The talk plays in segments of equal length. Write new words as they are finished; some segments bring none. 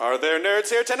Are there nerds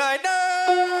here tonight?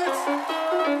 Nerds!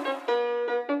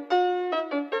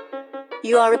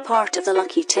 You are a part of the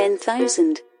Lucky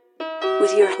 10,000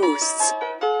 with your hosts,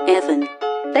 Evan.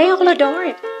 They all adore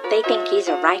him. They think he's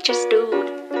a righteous dude.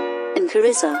 And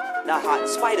Carissa. Not hot in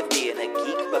spite of being a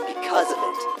geek, but because of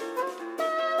it.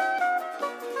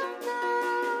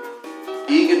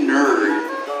 Being a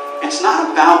nerd, it's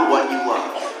not about what you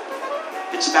love.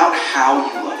 It's about how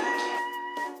you love it.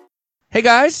 Hey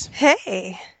guys,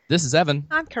 Hey, this is Evan,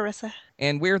 I'm Carissa.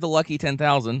 and we're the Lucky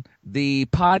 10,000, the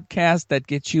podcast that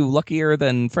gets you luckier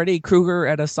than Freddy Krueger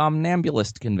at a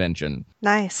somnambulist convention.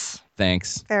 Nice.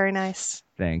 Thanks. Very nice.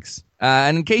 Thanks.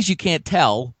 And in case you can't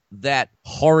tell, that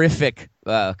horrific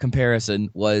comparison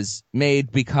was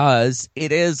made because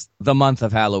it is the month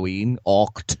of Halloween,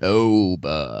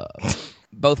 October.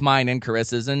 Both mine and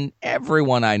Carissa's and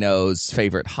everyone I know's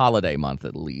favorite holiday month,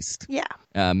 at least. Yeah.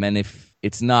 And if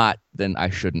it's not, then I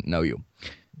shouldn't know you.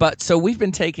 But so we've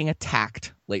been taking a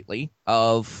tact lately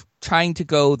of trying to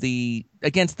go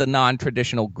against the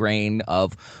non-traditional grain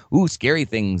of, scary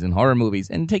things in horror movies,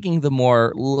 and taking the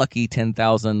more Lucky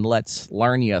 10,000, let's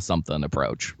learn ya something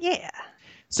approach. Yeah.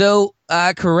 So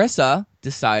Carissa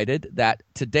decided that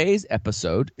today's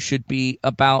episode should be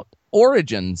about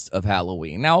origins of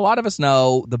Halloween. Now, a lot of us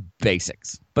know the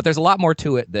basics, but there's a lot more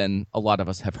to it than a lot of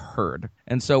us have heard.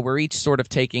 And so we're each sort of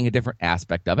taking a different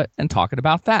aspect of it and talking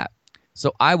about that.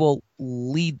 So I will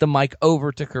lead the mic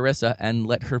over to Carissa and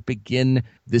let her begin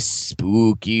the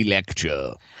spooky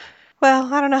lecture.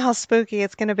 Well, I don't know how spooky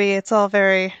it's going to be. It's all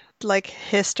very,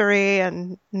 history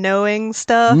and knowing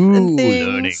stuff and things.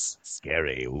 Learning.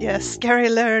 Scary. Ooh. Yes, scary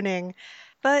learning.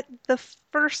 But the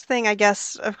first thing, I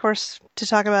guess, of course, to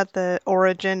talk about the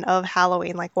origin of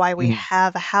Halloween, why we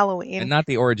have a Halloween. And not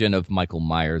the origin of Michael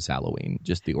Myers' Halloween,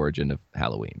 just the origin of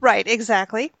Halloween. Right,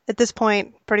 exactly. At this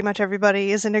point, pretty much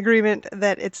everybody is in agreement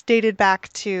that it's dated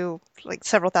back to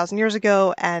several thousand years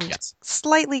ago and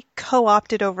slightly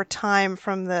co-opted over time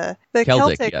from the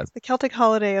Celtic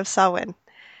holiday of Samhain,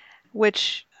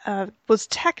 which was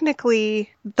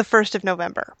technically the 1st of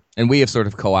November. And we have sort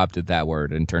of co-opted that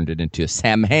word and turned it into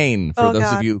Samhain for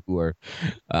those of you who are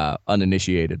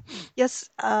uninitiated. Yes,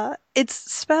 it's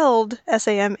spelled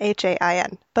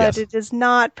Samhain, but it is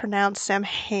not pronounced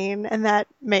Samhain, and that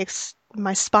makes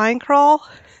my spine crawl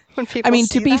when people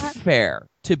see that.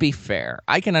 To be fair,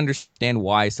 I can understand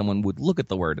why someone would look at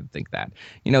the word and think that.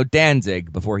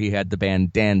 Danzig, before he had the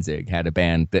band Danzig, had a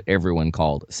band that everyone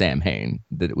called Samhain,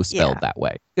 that it was spelled that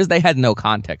way. Because they had no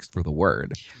context for the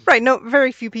word. Right, no,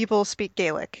 very few people speak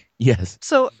Gaelic. Yes.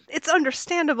 So it's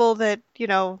understandable that,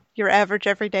 your average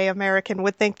everyday American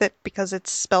would think that because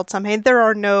it's spelled Samhain, there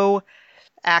are no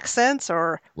accents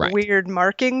or weird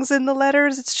markings in the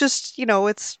letters. It's just,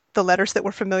 it's the letters that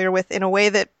we're familiar with in a way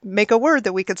that make a word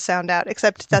that we could sound out,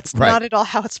 except that's not at all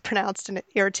how it's pronounced, and it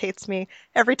irritates me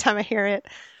every time I hear it.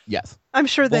 Yes. I'm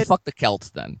sure that... Well, fuck the Celts,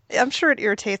 then. I'm sure it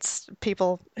irritates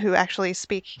people who actually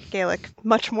speak Gaelic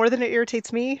much more than it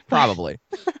irritates me. Probably.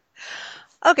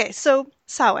 Okay, so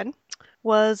Samhain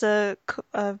was a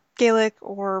Gaelic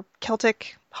or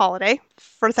Celtic holiday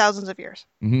for thousands of years.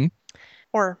 Mm-hmm.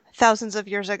 Or thousands of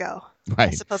years ago, right.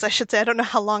 I suppose I should say. I don't know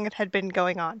how long it had been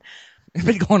going on. It's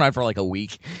been going on for a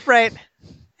week. Right.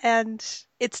 And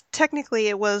it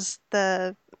was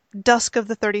the dusk of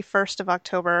the 31st of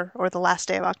October, or the last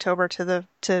day of October,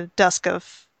 to dusk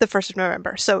of the 1st of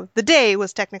November. So the day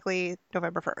was technically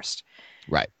November 1st.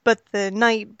 Right. But the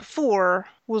night before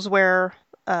was where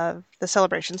the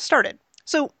celebration started.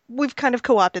 So we've kind of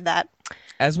co-opted that.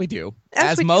 As we do.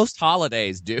 As most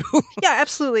holidays do. Yeah,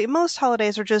 absolutely. Most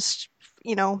holidays are just,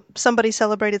 somebody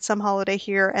celebrated some holiday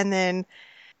here, and then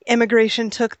immigration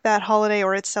took that holiday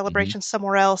or its celebration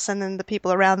somewhere else, and then the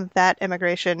people around that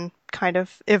immigration kind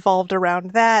of evolved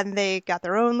around that, and they got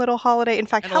their own little holiday. In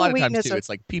fact, and Halloween a lot of times,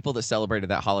 too, it's people that celebrated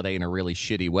that holiday in a really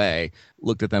shitty way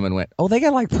looked at them and went, oh, they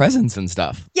got presents and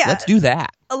stuff. Yeah. Let's do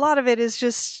that. A lot of it is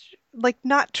just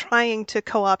not trying to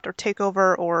co-opt or take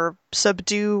over or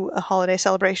subdue a holiday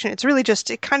celebration. It's really just,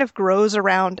 it kind of grows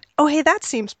around, oh, hey, that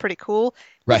seems pretty cool.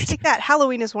 Let's take that.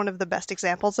 Halloween is one of the best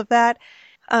examples of that.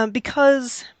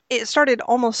 Because it started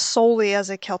almost solely as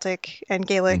a Celtic and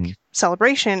Gaelic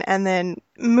celebration, and then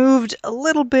moved a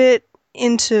little bit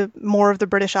into more of the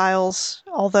British Isles,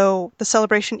 although the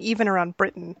celebration even around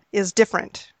Britain is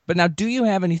different. But now, do you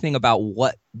have anything about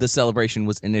what the celebration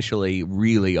was initially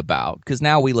really about? Because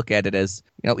now we look at it as,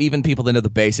 even people that know the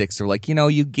basics are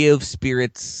you give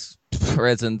spirits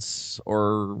presents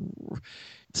or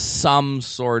some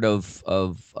sort of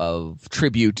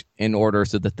tribute in order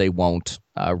so that they won't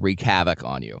wreak havoc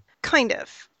on you. Kind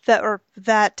of.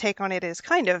 That take on it is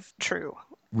kind of true.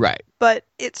 Right. But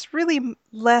it's really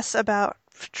less about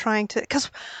trying to, because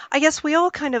I guess we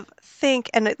all kind of think,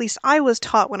 and at least I was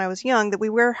taught when I was young, that we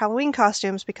wear Halloween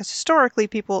costumes because historically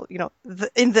people,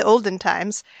 in the olden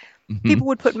times, people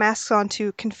would put masks on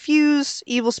to confuse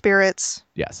evil spirits.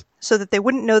 Yes. So that they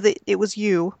wouldn't know that it was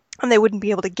you and they wouldn't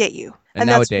be able to get you. And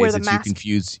that's nowadays where the it's mask... you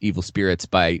confuse evil spirits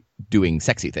by doing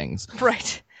sexy things.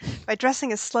 Right. By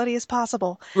dressing as slutty as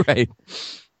possible. Right.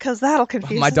 Because that'll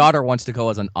confuse My them. daughter wants to go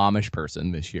as an Amish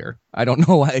person this year. I don't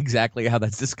know exactly how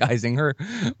that's disguising her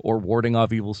or warding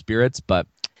off evil spirits, but...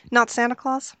 Not Santa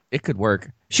Claus? It could work.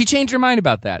 She changed her mind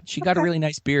about that. She got a really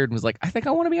nice beard and was like, I think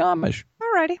I want to be Amish.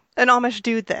 Alrighty. An Amish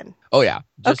dude then. Oh, yeah.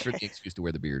 Just for Okay. the excuse to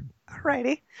wear the beard.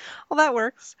 Alrighty. Well, that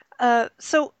works.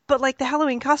 But like the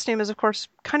Halloween costume is, of course,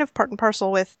 kind of part and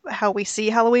parcel with how we see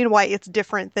Halloween, why it's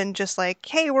different than just like,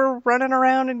 hey, we're running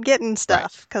around and getting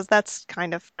stuff, because that's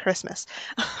kind of Christmas.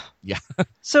 Yeah.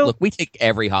 So Look, we take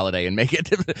every holiday and make it.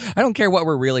 I don't care what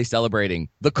we're really celebrating.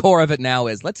 The core of it now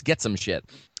is let's get some shit.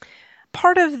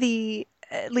 part of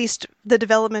at least the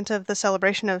development of the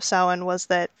celebration of Samhain was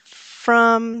that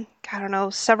from, I don't know,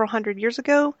 several hundred years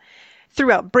ago,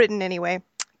 throughout Britain anyway,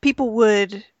 people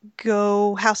would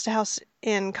go house to house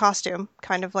in costume,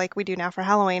 kind of like we do now for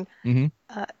Halloween,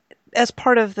 as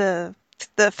part of the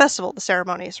festival, the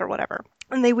ceremonies or whatever.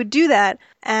 And they would do that,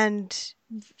 and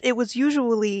it was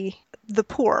usually the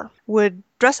poor would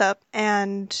dress up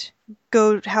and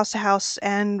go house to house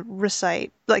and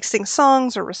recite, like sing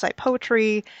songs or recite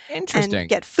poetry and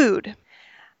get food.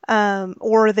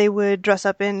 Or they would dress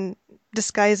up in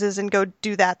disguises and go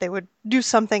do that. They would do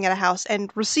something at a house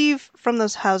and receive from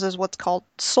those houses what's called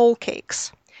soul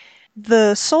cakes.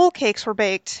 The soul cakes were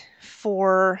baked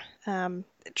for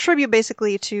tribute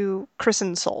basically to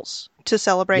christened souls to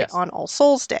celebrate on All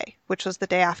Souls Day, which was the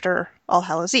day after All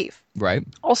Hallows Eve. Right.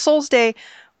 All Souls Day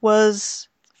was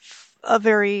a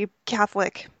very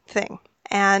Catholic thing.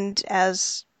 And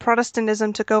as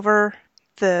Protestantism took over,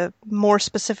 the more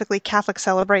specifically Catholic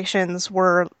celebrations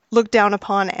were looked down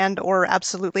upon and or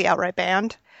absolutely outright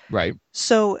banned. Right.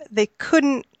 So they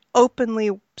couldn't openly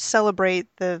celebrate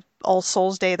the All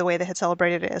Souls Day the way they had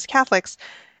celebrated it as Catholics.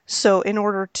 So in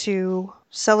order to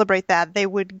celebrate that, they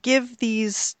would give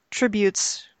these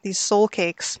tributes, these soul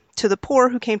cakes, to the poor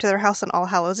who came to their house on All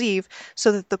Hallows Eve,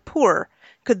 so that the poor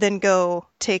could then go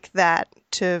take that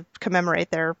to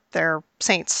commemorate their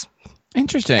saints.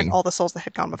 Interesting. And all the souls that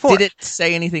had gone before. Did it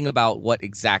say anything about what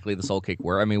exactly the soul cake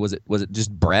were? I mean, was it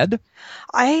just bread?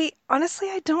 I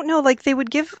don't know. Like they would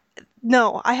give...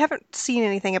 No, I haven't seen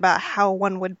anything about how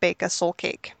one would bake a soul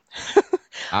cake.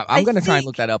 I'm going to try and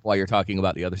look that up while you're talking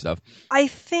about the other stuff. I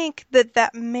think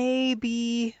that may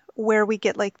be where we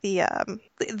get like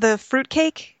the fruit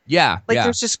cake. Yeah. Like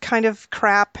there's just kind of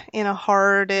crap in a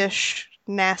hardish,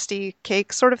 nasty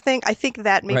cake sort of thing. I think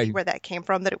that may be where that came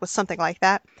from, that it was something like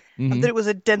that. That it was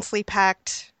a densely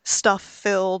packed,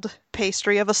 stuff-filled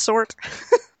pastry of a sort.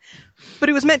 But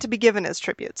it was meant to be given as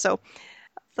tribute. So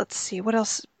let's see, what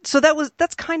else? So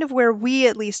that's kind of where we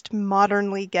at least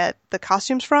modernly get the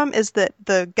costumes from, is that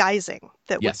the guising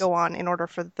that would go on in order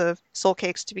for the soul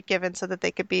cakes to be given so that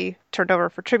they could be turned over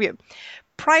for tribute.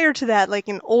 Prior to that, like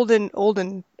in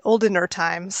oldener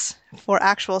times, for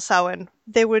actual Samhain,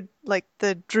 they would, like,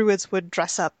 the druids would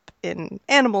dress up in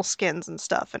animal skins and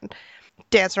stuff and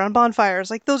dance around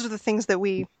bonfires. Like, those are the things that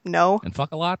we know. And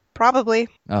fuck a lot? Probably.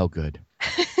 Oh, good.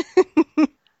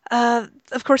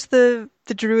 Of course, the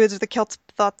Druids or the Celts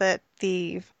thought that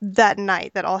that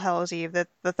night, that All Hallows Eve, that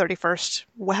the 31st,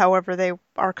 however they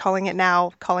are calling it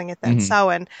now, calling it then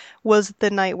Samhain, was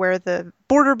the night where the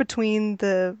border between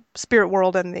the spirit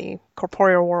world and the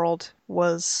corporeal world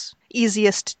was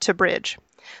easiest to bridge.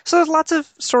 So there's lots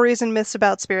of stories and myths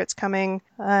about spirits coming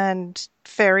and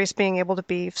fairies being able to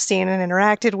be seen and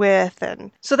interacted with,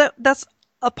 and so that's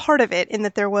a part of it, in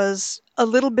that there was a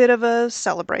little bit of a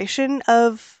celebration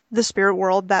of the spirit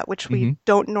world, that which we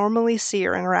don't normally see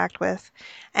or interact with,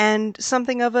 and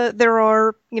something of there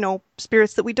are,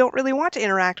 spirits that we don't really want to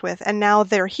interact with, and now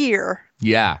they're here.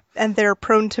 Yeah. And they're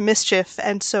prone to mischief,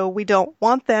 and so we don't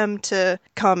want them to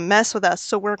come mess with us,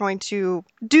 so we're going to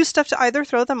do stuff to either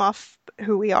throw them off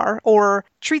who we are, or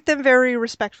treat them very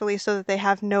respectfully so that they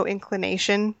have no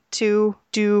inclination to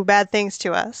do bad things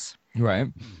to us. Right.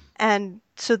 And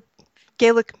so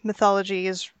Gaelic mythology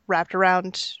is wrapped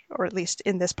around, or at least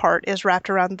in this part, is wrapped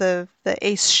around the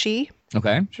Aes She.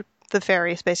 Okay. The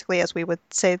fairies, basically, as we would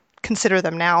say, consider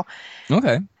them now.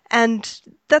 Okay. And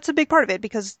that's a big part of it,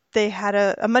 because they had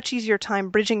a much easier time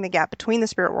bridging the gap between the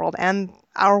spirit world and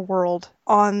our world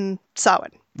on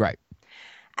Samhain. Right.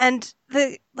 And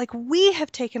we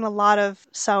have taken a lot of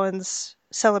Samhain's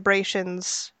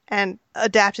celebrations and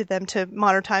adapted them to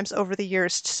modern times over the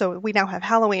years, so we now have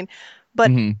Halloween.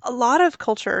 But a lot of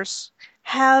cultures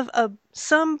have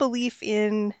some belief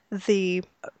in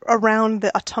around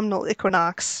the autumnal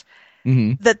equinox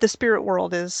that the spirit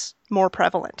world is more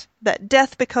prevalent, that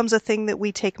death becomes a thing that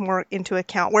we take more into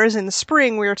account. Whereas in the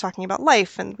spring, we were talking about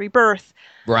life and rebirth.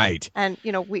 Right. And,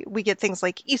 we get things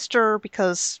like Easter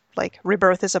because, like,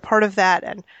 rebirth is a part of that,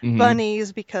 and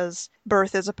bunnies because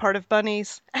birth is a part of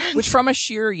bunnies. Which from a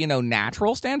sheer,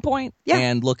 natural standpoint,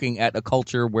 and looking at a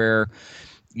culture where,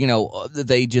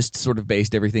 they just sort of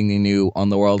based everything they knew on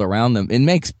the world around them, it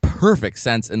makes perfect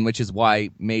sense, and which is why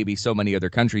maybe so many other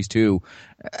countries, too,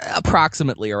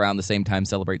 approximately around the same time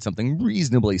celebrate something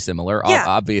reasonably similar. Yeah.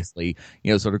 Obviously,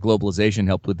 sort of globalization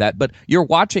helped with that, but you're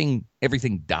watching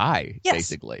everything die,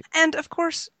 basically. And, of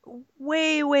course,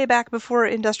 way, way back before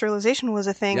industrialization was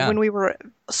a thing, when we were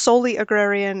solely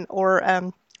agrarian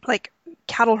or, like,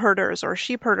 cattle herders or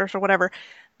sheep herders or whatever,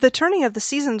 the turning of the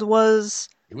seasons was...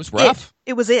 It was rough.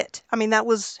 It was it. I mean, that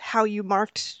was how you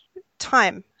marked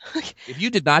time. If you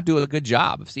did not do a good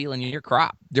job of sealing your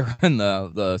crop during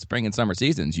the spring and summer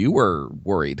seasons, you were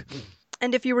worried.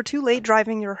 And if you were too late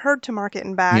driving your herd to market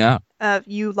and back,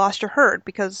 you lost your herd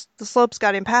because the slopes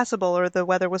got impassable or the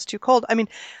weather was too cold. I mean,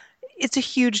 it's a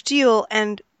huge deal,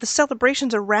 and the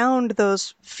celebrations around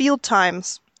those field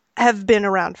times have been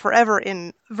around forever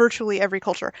in virtually every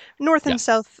culture. North and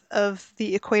south of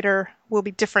the equator will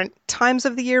be different times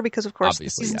of the year because, of course,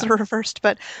 obviously, the seasons are reversed.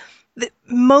 But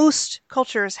most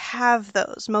cultures have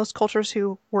those. Most cultures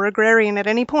who were agrarian at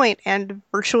any point, and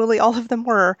virtually all of them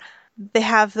were, they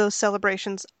have those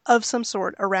celebrations of some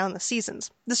sort around the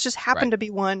seasons. This just happened to be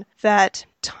one that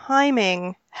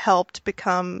timing helped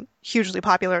become hugely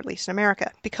popular, at least in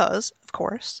America, because, of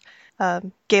course,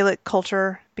 Gaelic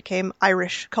culture became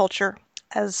Irish culture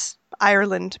as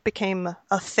Ireland became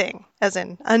a thing, as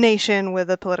in a nation with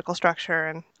a political structure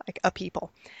and like a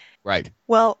people. Right.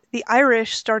 Well, the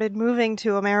Irish started moving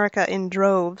to America in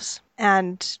droves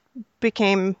and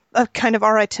became a kind of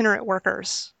our itinerant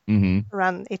workers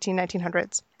around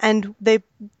 1900s. And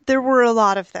there were a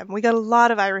lot of them. We got a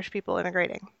lot of Irish people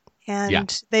immigrating.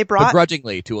 And they brought...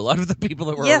 begrudgingly to a lot of the people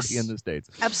that were already in the States.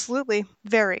 Absolutely.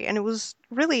 Very. And it was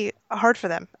really hard for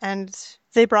them. And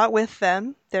they brought with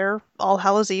them their All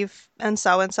Hallows Eve and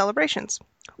Samhain celebrations,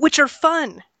 which are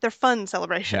fun. They're fun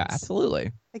celebrations. Yeah,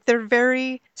 absolutely. Like, they're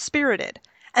very spirited.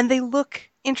 And they look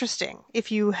interesting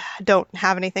if you don't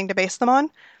have anything to base them on.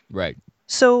 Right.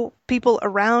 So people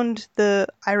around the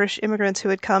Irish immigrants who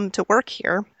had come to work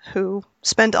here, who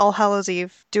spent All Hallows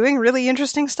Eve doing really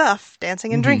interesting stuff,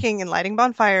 dancing and drinking and lighting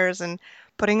bonfires and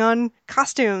putting on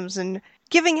costumes and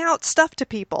giving out stuff to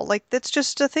people. Like, that's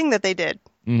just a thing that they did.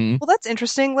 Well, that's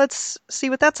interesting. Let's see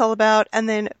what that's all about. And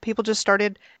then people just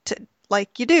started to,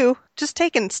 like you do, just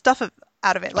taking stuff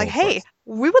out of it. Like, hey,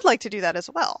 we would like to do that as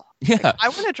well. Yeah. Like, I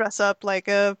want to dress up like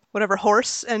a whatever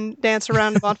horse and dance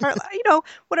around a bonfire,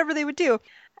 whatever they would do.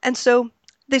 And so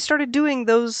they started doing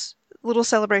those little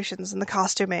celebrations and the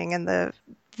costuming and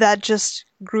that just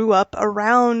grew up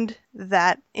around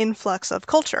that influx of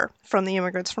culture from the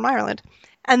immigrants from Ireland.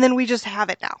 And then we just have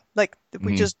it now. Like,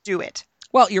 we just do it.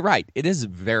 Well, you're right. It is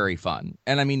very fun.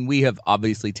 And I mean, we have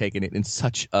obviously taken it in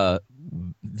such a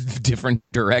different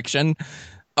direction,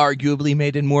 arguably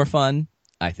made it more fun.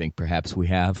 I think perhaps we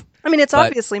have. I mean, it's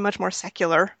obviously much more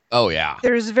secular. Oh, yeah.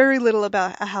 There's very little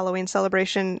about a Halloween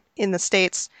celebration in the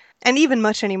States, and even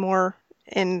much anymore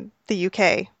in the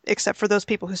UK, except for those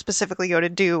people who specifically go to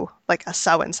do like a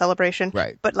Samhain celebration.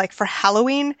 Right. But like for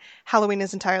Halloween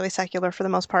is entirely secular for the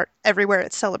most part, everywhere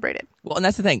it's celebrated. Well, and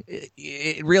that's the thing.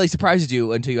 It really surprises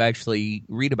you until you actually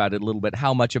read about it a little bit,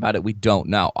 how much about it we don't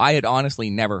know. I had honestly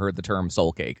never heard the term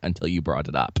soul cake until you brought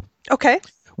it up. Okay.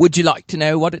 Would you like to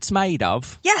know what it's made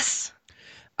of? Yes.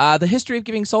 The history of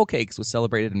giving soul cakes was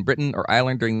celebrated in Britain or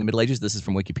Ireland during the Middle Ages. This is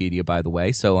from Wikipedia, by the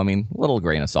way. So, I mean, a little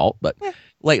grain of salt, but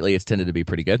lately it's tended to be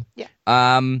pretty good. Yeah.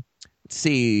 Let's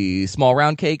see. Small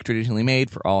round cake, traditionally made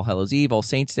for All Hallows Eve, All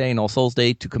Saints' Day, and All Souls'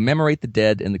 Day to commemorate the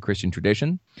dead in the Christian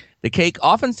tradition. The cake,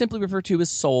 often simply referred to as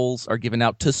souls, are given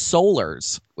out to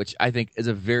soulers, which I think is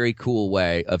a very cool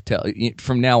way of telling.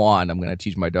 From now on, I'm going to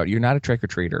teach my daughter, you're not a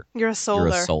trick-or-treater. You're a souler.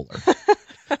 You're a souler.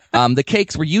 The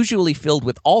cakes were usually filled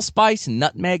with allspice,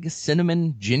 nutmeg,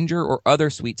 cinnamon, ginger, or other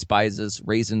sweet spices,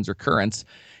 raisins, or currants,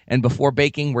 and before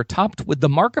baking were topped with the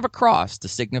mark of a cross to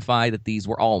signify that these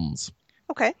were alms.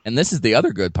 Okay. And this is the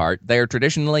other good part. They are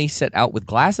traditionally set out with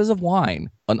glasses of wine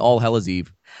on All Hallows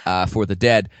Eve for the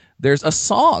dead. There's a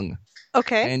song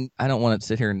Okay. And I don't want to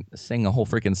sit here and sing a whole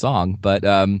freaking song, but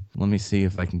let me see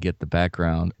if I can get the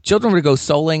background. Children would go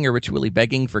souling or ritually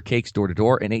begging for cakes door to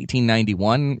door. In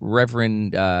 1891,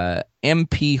 Reverend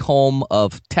M.P. Holm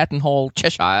of Tattenhall,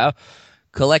 Cheshire,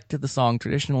 collected the song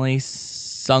traditionally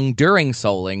sung during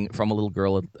souling from a little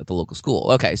girl at the local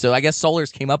school. Okay, so I guess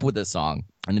soulers came up with this song,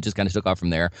 and it just kind of took off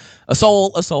from there. A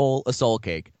soul, a soul, a soul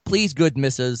cake. Please, good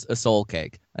missus, a soul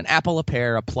cake. An apple, a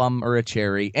pear, a plum, or a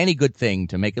cherry. Any good thing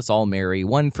to make us all merry.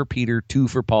 1 for Peter, 2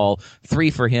 for Paul, 3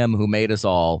 for him who made us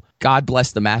all. God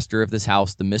bless the master of this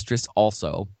house, the mistress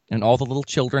also, and all the little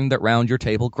children that round your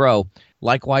table grow.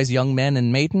 Likewise, young men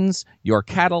and maidens, your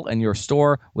cattle and your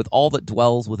store, with all that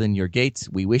dwells within your gates,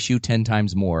 we wish you 10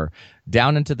 times more.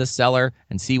 Down into the cellar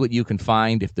and see what you can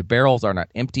find. If the barrels are not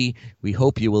empty, we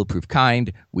hope you will prove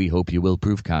kind. We hope you will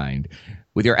prove kind.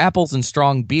 With your apples and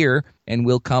strong beer, and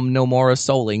we'll come no more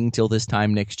a-souling till this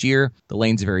time next year. The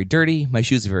lane's very dirty, my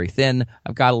shoes are very thin.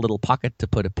 I've got a little pocket to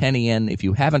put a penny in. If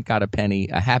you haven't got a penny,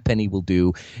 a halfpenny will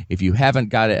do. If you haven't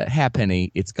got a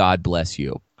halfpenny, it's God bless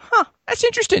you. Huh. That's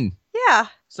interesting. Yeah.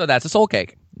 So that's a soul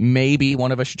cake. Maybe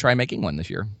one of us should try making one this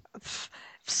year.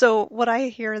 So what I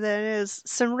hear then is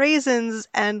some raisins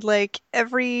and like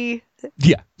every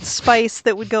spice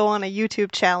that would go on a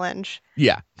YouTube challenge.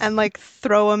 Yeah. And like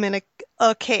throw them in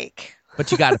a cake.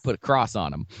 But you got to put a cross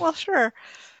on them. Well, sure.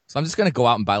 So I'm just going to go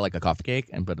out and buy like a coffee cake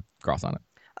and put a cross on it.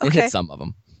 Okay. And hit some of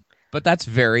them. But that's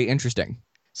very interesting.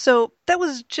 So that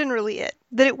was generally it.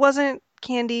 That it wasn't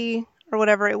candy or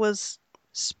whatever. It was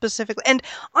specifically. And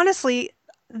honestly,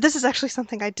 this is actually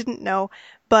something I didn't know.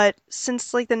 But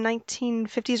since like the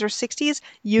 1950s or 60s,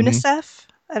 UNICEF,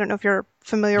 I don't know if you're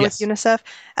familiar with UNICEF,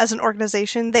 as an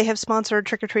organization, they have sponsored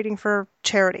trick-or-treating for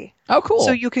charity. Oh, cool.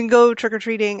 So you can go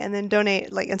trick-or-treating and then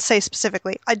donate, like, and say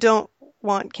specifically, I don't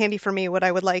want candy for me. What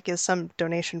I would like is some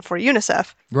donation for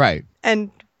UNICEF. Right. And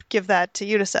give that to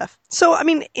UNICEF. So, I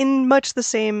mean, in much the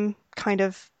same kind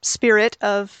of spirit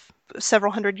of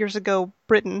several hundred years ago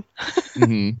Britain,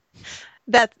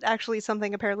 that's actually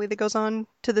something apparently that goes on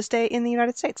to this day in the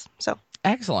United States. So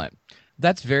excellent.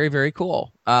 That's very, very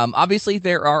cool. Obviously,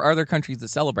 there are other countries that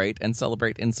celebrate and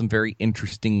celebrate in some very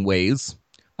interesting ways.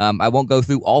 I won't go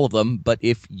through all of them, but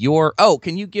if you're... Oh,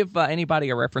 can you give anybody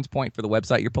a reference point for the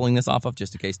website you're pulling this off of,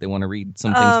 just in case they want to read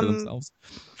some things for themselves?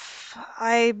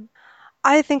 I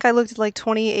think I looked at like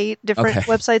 28 different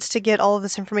websites to get all of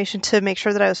this information to make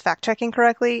sure that I was fact-checking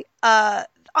correctly.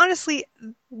 Honestly,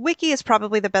 Wiki is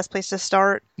probably the best place to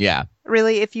start. Yeah.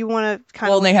 Really, if you want to kind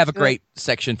of... Well, and they have a great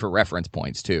section for reference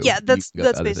points, too. Yeah, that's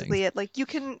basically it. Like, you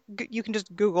can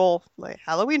just Google, like,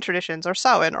 Halloween traditions or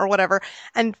Samhain or whatever,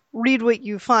 and read what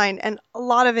you find. And a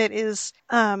lot of it is...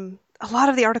 a lot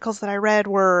of the articles that I read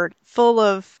were full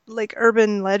of, like,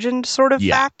 urban legend sort of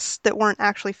facts that weren't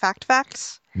actually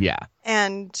facts. Yeah.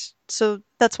 And so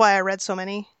that's why I read so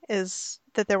many, is...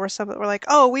 that there were some that were like,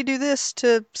 oh, we do this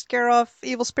to scare off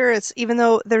evil spirits, even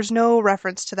though there's no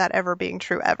reference to that ever being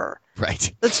true ever.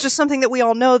 Right. That's just something that we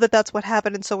all know that that's what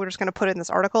happened, and so we're just going to put it in this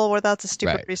article, or that's a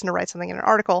stupid reason to write something in an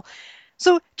article.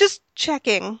 So just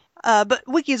checking. But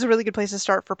Wiki is a really good place to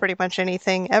start for pretty much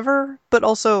anything ever, but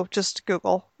also just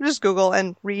Google. Just Google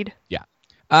and read. Yeah.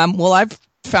 Well, I've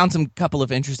found some couple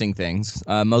of interesting things.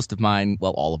 Most of mine,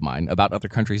 well, all of mine, about other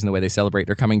countries and the way they celebrate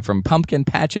are coming from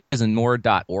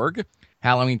pumpkinpatchesandmore.org.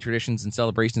 Halloween traditions and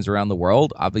celebrations around the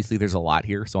world. Obviously, there's a lot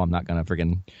here, so I'm not going to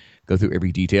friggin' go through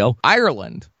every detail.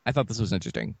 Ireland. I thought this was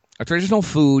interesting. A traditional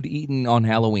food eaten on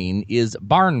Halloween is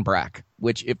barnbrack,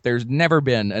 which if there's never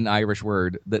been an Irish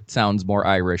word that sounds more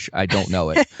Irish, I don't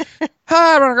know it.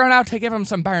 We're going out to give him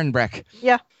some barnbrack.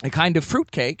 Yeah. A kind of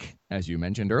fruitcake, as you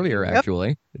mentioned earlier,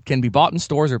 actually. It can be bought in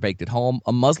stores or baked at home.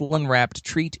 A muslin-wrapped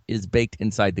treat is baked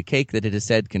inside the cake that it is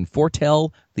said can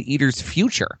foretell the eater's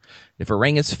future. If a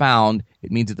ring is found,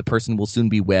 it means that the person will soon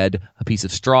be wed. A piece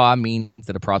of straw means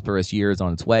that a prosperous year is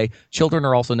on its way. Children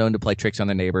are also known to play tricks on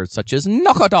their neighbors, such as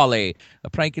knock-a-dolly, a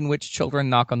prank in which children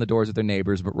knock on the doors of their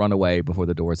neighbors but run away before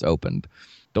the door is opened.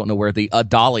 Don't know where the a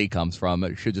dolly comes from.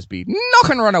 It should just be knock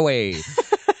and run away.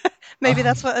 Maybe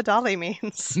that's what a dolly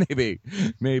means.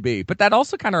 Maybe. But that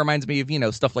also kind of reminds me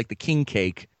of, stuff like the king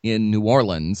cake in New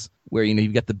Orleans, where,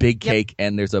 you've got the big cake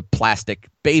and there's a plastic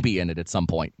baby in it at some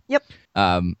point. Yep.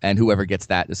 And whoever gets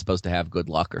that is supposed to have good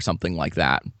luck or something like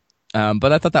that.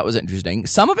 But I thought that was interesting.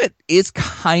 Some of it is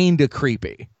kind of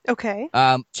creepy. Okay.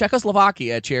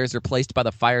 Czechoslovakia chairs are placed by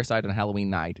the fireside on Halloween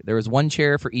night. There is one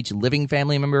chair for each living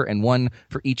family member and one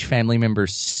for each family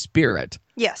member's spirit.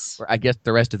 Yes. I guess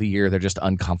the rest of the year they're just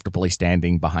uncomfortably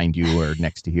standing behind you or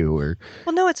next to you. Or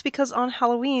Well, no, it's because on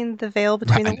Halloween the veil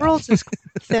between the worlds is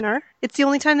thinner. It's the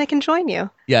only time they can join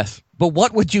you. Yes. But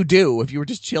what would you do if you were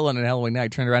just chilling on Halloween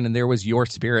night, turned around and there was your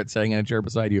spirit sitting in a chair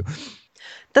beside you?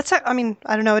 I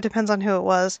don't know. It depends on who it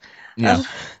was. Yeah.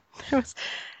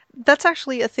 That's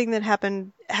actually a thing that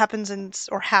happened. I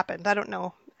don't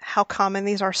know how common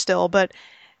these are still, but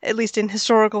at least in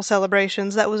historical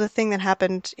celebrations, that was a thing that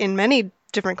happened in many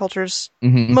different cultures,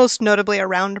 most notably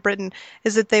around Britain,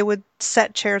 is that they would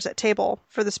set chairs at table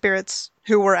for the spirits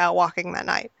who were out walking that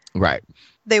night. Right.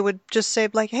 They would just say,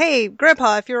 like, hey,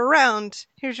 Grandpa, if you're around,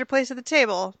 here's your place at the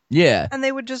table. Yeah. And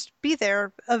they would just be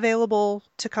there, available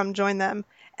to come join them.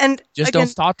 And just don't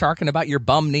stop talking about your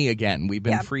bum knee again. We've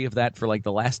been free of that for like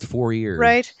the last 4 years.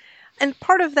 Right. And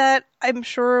part of that, I'm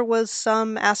sure, was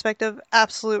some aspect of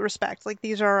absolute respect. Like,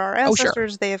 these are our ancestors. Oh,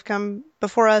 sure. They have come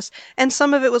before us. And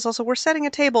some of it was also, we're setting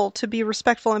a table to be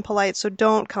respectful and polite, so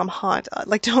don't come haunt us.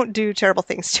 Like, don't do terrible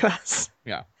things to us.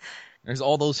 Yeah. There's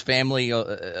all those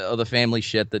the family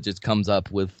shit that just comes up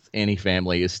with any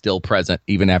family is still present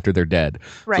even after they're dead.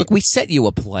 Right. Look, we set you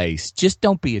a place. Just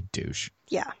don't be a douche.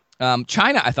 Yeah.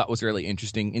 China, I thought, was really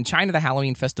interesting. In China, the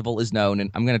Halloween festival is known,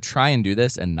 and I'm going to try and do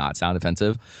this and not sound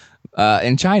offensive.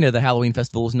 In China, the Halloween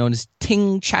festival is known as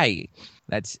Ting Chai.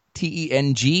 That's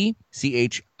Tengchieh.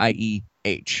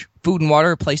 Food and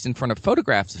water are placed in front of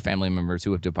photographs of family members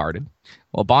who have departed,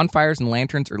 while bonfires and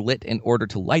lanterns are lit in order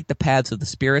to light the paths of the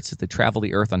spirits as they travel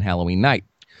the earth on Halloween night.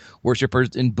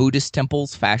 Worshippers in Buddhist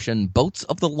temples fashion boats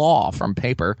of the law from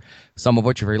paper, some of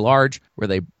which are very large,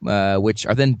 which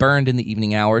are then burned in the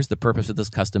evening hours. The purpose of this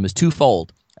custom is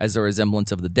twofold: as a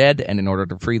resemblance of the dead, and in order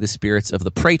to free the spirits of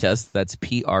the pretas, that's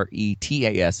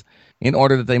Pretas, in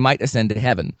order that they might ascend to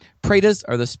heaven. Pretas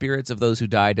are the spirits of those who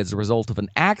died as a result of an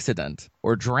accident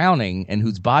or drowning and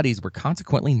whose bodies were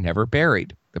consequently never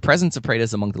buried. The presence of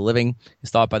pretas among the living is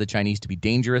thought by the Chinese to be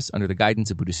dangerous. Under the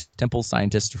guidance of Buddhist temples,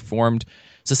 scientists.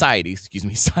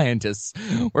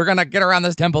 We're going to get around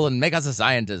this temple and make us a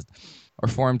scientist. Are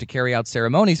formed to carry out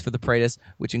ceremonies for the pretas,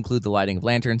 which include the lighting of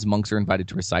lanterns. Monks are invited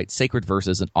to recite sacred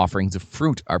verses, and offerings of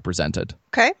fruit are presented.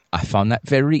 Okay. I found that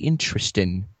very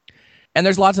interesting. And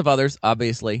there's lots of others,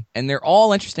 obviously, and they're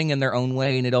all interesting in their own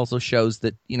way, and it also shows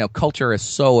that, culture is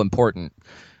so important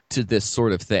to this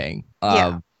sort of thing.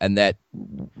 And that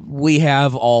we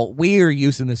are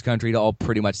used in this country to all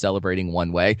pretty much celebrating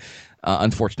one way.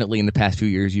 Unfortunately, in the past few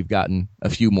years, you've gotten a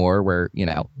few more where,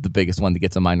 the biggest one that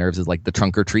gets on my nerves is like the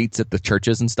trunk or treats at the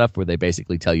churches and stuff, where they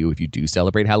basically tell you if you do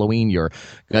celebrate Halloween, you're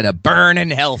going to burn in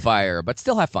hellfire, but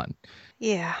still have fun.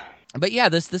 Yeah. But yeah,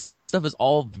 this stuff is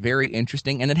all very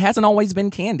interesting, and it hasn't always been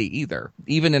candy either.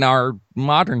 Even in our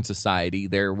modern society,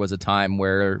 there was a time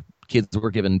where kids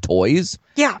were given toys.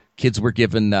 Yeah. Kids were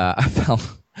given, I felt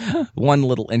one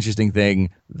little interesting thing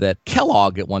that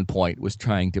Kellogg at one point was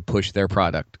trying to push their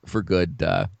product for good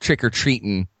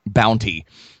trick-or-treating bounty.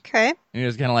 Okay. And it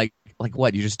was kind of like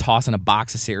what? You're just tossing a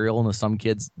box of cereal into some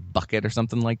kid's bucket or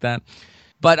something like that?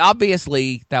 But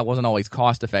obviously, that wasn't always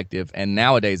cost-effective, and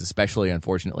nowadays, especially,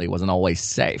 unfortunately, it wasn't always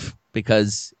safe.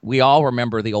 Because we all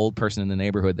remember the old person in the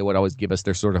neighborhood that would always give us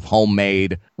their sort of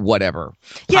homemade whatever.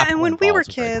 Yeah, and when we were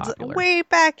kids, way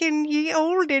back in the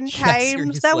olden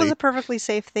times, that was a perfectly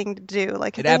safe thing to do.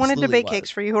 Like, if they wanted to bake cakes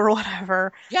for you or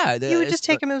whatever, you would just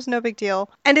take them. It was no big deal.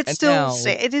 And it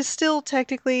is still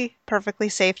technically perfectly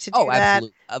safe to do that.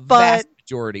 Absolutely. A vast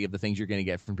majority of the things you're going to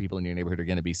get from people in your neighborhood are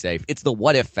going to be safe. It's the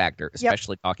what if factor,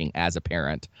 especially talking as a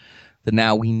parent, that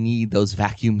now we need those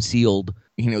vacuum sealed,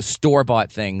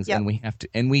 store-bought things, and we have to,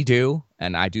 and we do,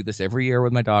 and I do this every year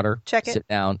with my daughter. Sit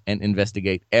down and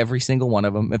investigate every single one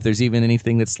of them. If there's even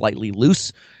anything that's slightly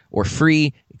loose or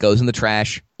free, it goes in the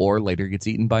trash or later gets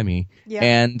eaten by me. Yeah.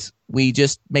 And we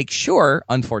just make sure,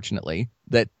 unfortunately,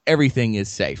 that everything is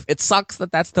safe. It sucks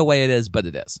that that's the way it is, but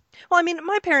it is. Well, I mean,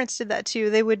 my parents did that too.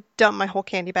 They would dump my whole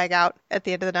candy bag out at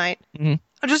the end of the night.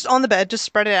 Mm-hmm. Just on the bed, just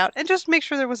spread it out and just make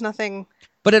sure there was nothing.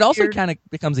 But it also kind of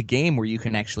becomes a game where you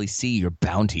can actually see your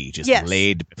bounty just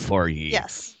laid before you.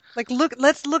 Yes. Like,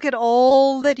 let's look at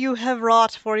all that you have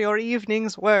wrought for your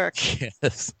evening's work.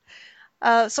 Yes.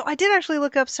 So I did actually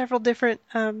look up several different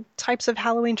types of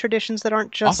Halloween traditions that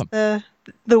aren't just Awesome.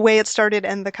 the way it started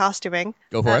and the costuming.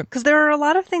 Go for it. Because there are a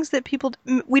lot of things that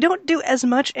we don't do as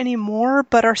much anymore,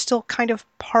 but are still kind of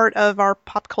part of our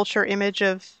pop culture image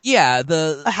of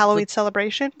a Halloween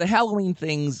celebration. The Halloween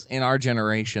things in our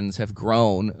generations have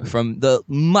grown from the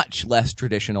much less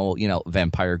traditional,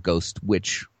 vampire, ghost,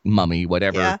 witch, mummy,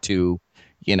 whatever, to,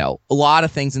 a lot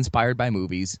of things inspired by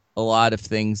movies, a lot of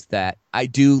things that I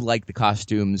do like the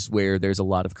costumes where there's a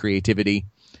lot of creativity.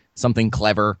 Something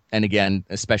clever, and again,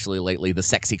 especially lately, the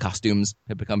sexy costumes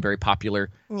have become very popular,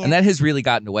 and that has really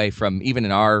gotten away from, even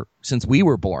since we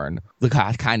were born, the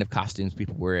kind of costumes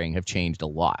people were wearing have changed a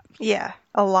lot. Yeah,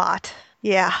 a lot.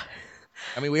 Yeah.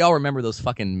 I mean, we all remember those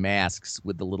fucking masks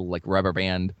with the little rubber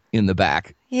band in the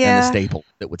back and the staple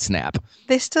that would snap.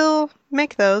 They still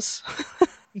make those.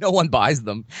 No one buys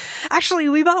them. Actually,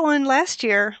 we bought one last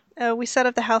year. We set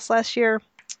up the house last year.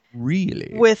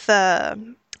 Really? With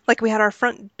we had our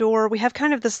front door. We have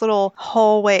kind of this little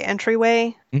hallway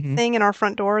entryway thing in our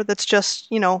front door that's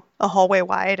just, a hallway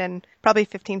wide and probably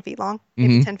 15 feet long,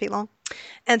 maybe 10 feet long.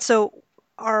 And so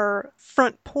our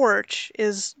front porch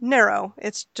is narrow.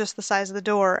 It's just the size of the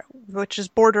door, which is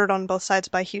bordered on both sides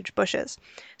by huge bushes.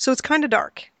 So it's kind of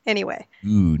dark anyway.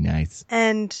 Ooh, nice.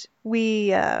 And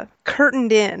we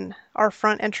curtained in our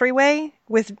front entryway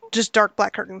with just dark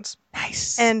black curtains.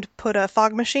 Nice. And put a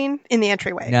fog machine in the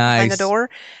entryway behind the door.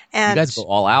 And you guys go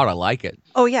all out. I like it.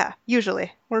 Oh, yeah.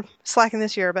 Usually. We're slacking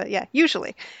this year, but yeah,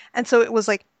 usually. And so it was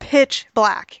pitch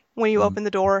black when you open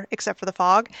the door, except for the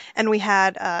fog. And we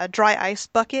had a dry ice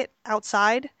bucket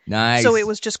outside. Nice. So it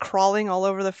was just crawling all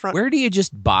over the front. Where do you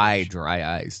just buy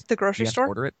dry ice? The grocery store.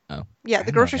 Order it? Oh. Yeah,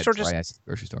 the grocery store dry ice at the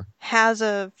grocery store has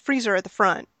a freezer at the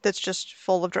front that's just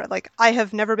full of dry. I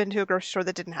have never been to a grocery store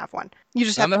that didn't have one. You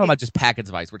just I'm not talking about just packets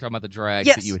of ice. We're talking about the dry ice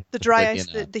that you would the dry ice,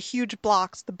 the huge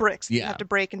blocks, the bricks that you have to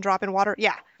break and drop in water.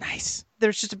 Yeah. Nice.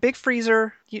 There's just a big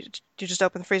freezer. You just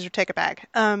open the freezer, take a bag.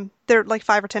 They're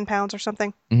 5 or 10 pounds or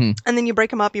something. Mm-hmm. And then you break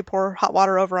them up, you pour hot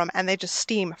water over them, and they just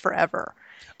steam forever.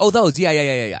 Oh, those.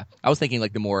 Yeah. I was thinking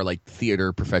the more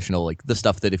theater professional, the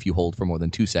stuff that if you hold for more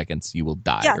than 2 seconds, you will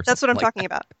die. Yeah, that's what I'm talking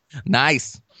about.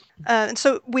 Nice. And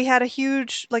so we had a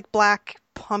huge black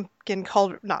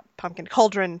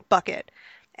cauldron bucket.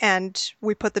 And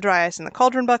we put the dry ice in the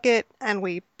cauldron bucket, and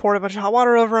we poured a bunch of hot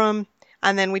water over them,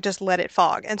 and then we just let it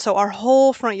fog. And so our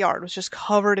whole front yard was just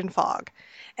covered in fog.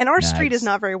 And our street is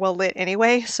not very well lit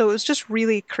anyway, so it was just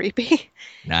really creepy.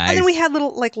 Nice. And then we had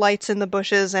little lights in the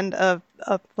bushes and a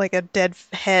dead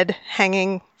head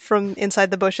hanging from inside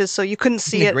the bushes, so you couldn't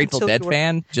see it. Grateful Dead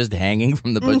fan just hanging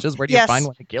from the bushes. Where do you find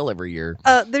one to kill every year?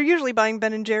 They're usually buying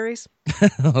Ben and Jerry's.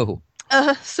 Oh.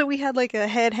 So we had a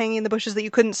head hanging in the bushes that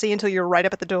you couldn't see until you were right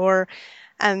up at the door,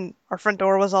 and our front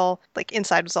door was all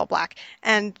inside was all black.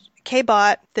 And Kay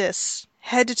bought this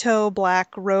head to toe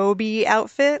black robe-y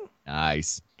outfit.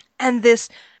 Nice. And this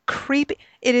creepy,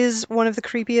 it is one of the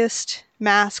creepiest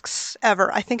masks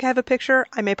ever. I think I have a picture.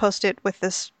 I may post it with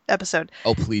this episode.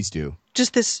 Oh, please do.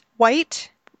 Just this white,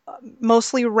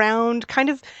 mostly round, kind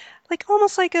of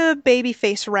almost like a baby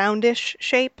face roundish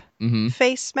shape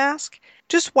face mask.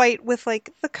 Just white with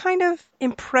the kind of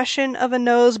impression of a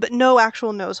nose, but no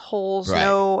actual nose holes,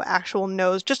 no actual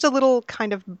nose, just a little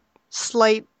kind of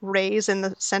slight raise in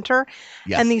the center.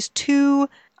 Yes. And these 2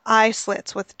 eye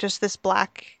slits with just this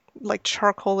black,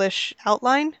 charcoalish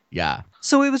outline. Yeah.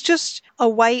 So it was just a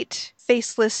white,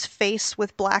 faceless face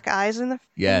with black eyes in the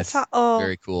top. Oh,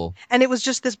 very cool. And it was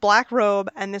just this black robe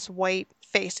and this white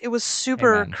face. It was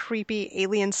super creepy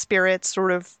alien spirit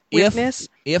sort of weirdness.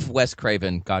 If Wes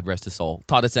Craven, God rest his soul,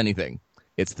 taught us anything,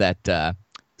 it's that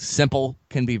simple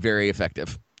can be very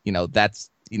effective.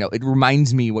 It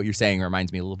reminds me, what you're saying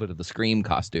reminds me a little bit of the Scream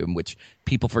costume, which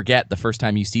people forget the first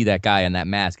time you see that guy in that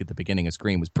mask at the beginning of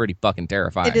Scream was pretty fucking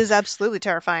terrifying. It is absolutely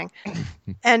terrifying.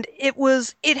 And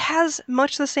it has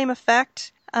much the same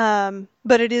effect,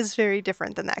 but it is very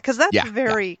different than that, because that's a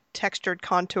very textured,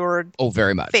 contoured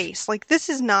very much face. This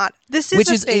is not, this is which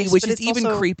a is face, which but is even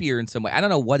also creepier in some way. I don't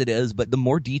know what it is, but the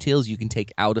more details you can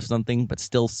take out of something but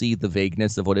still see the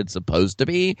vagueness of what it's supposed to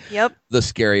be, the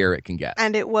scarier it can get.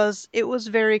 And it was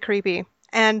very creepy.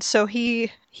 And so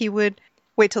he would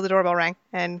wait till the doorbell rang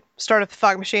and start up the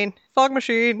fog machine,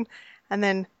 and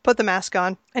then put the mask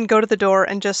on and go to the door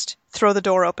and just throw the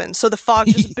door open. So the fog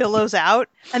just billows out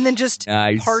and then just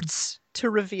parts to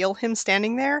reveal him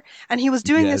standing there. And he was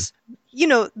doing this,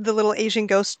 the little Asian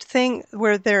ghost thing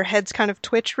where their heads kind of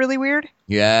twitch really weird.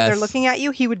 Yes. They're looking at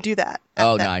you. He would do that.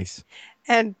 Nice.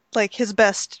 And his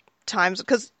best times,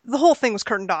 because the whole thing was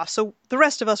curtained off. So the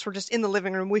rest of us were just in the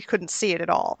living room. We couldn't see it at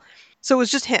all. So it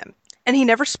was just him. And he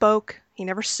never spoke. He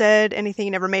never said anything.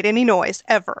 He never made any noise,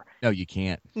 ever. No, you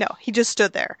can't. No, he just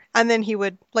stood there. And then he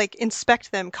would, like,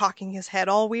 inspect them, cocking his head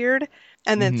all weird,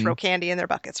 and then throw candy in their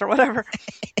buckets or whatever.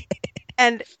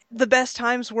 And the best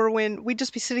times were when we'd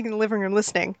just be sitting in the living room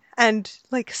listening, and,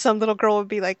 like, some little girl would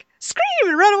be like, scream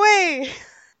and run away!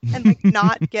 And, like,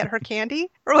 not get her candy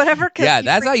or whatever. Yeah,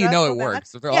 that's how you know it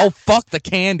works. Oh, fuck the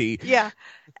candy. Yeah.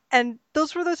 And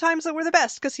those were the times that were the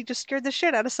best, because he just scared the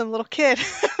shit out of some little kid.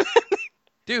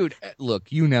 Dude,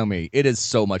 look, you know me. It is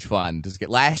so much fun.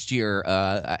 Last year,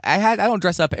 I don't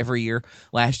dress up every year.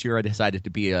 Last year, I decided to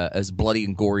be as bloody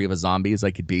and gory of a zombie as I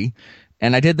could be.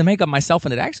 And I did the makeup myself,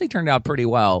 and it actually turned out pretty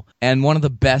well. And one of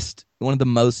the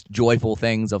most joyful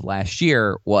things of last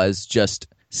year was just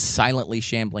silently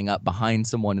shambling up behind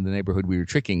someone in the neighborhood we were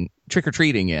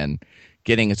trick-or-treating in,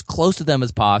 getting as close to them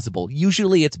as possible.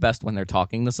 Usually it's best when they're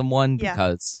talking to someone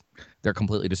because they're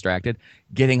completely distracted.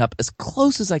 Getting up as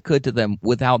close as I could to them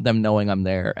without them knowing I'm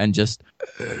there, and just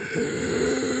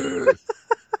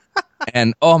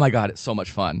and oh my God, it's so much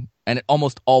fun. And it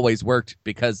almost always worked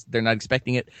because they're not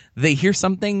expecting it. They hear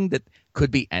something that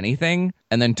could be anything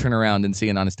and then turn around and see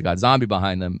an honest to God zombie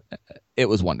behind them. It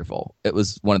was wonderful. It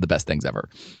was one of the best things ever.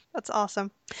 That's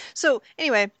awesome. So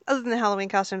anyway, other than the Halloween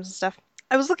costumes and stuff,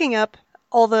 I was looking up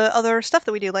all the other stuff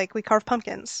that we do, like we carve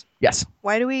pumpkins. Yes.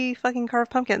 Why do we fucking carve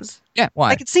pumpkins? Yeah, why?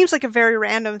 Like, it seems like a very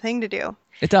random thing to do.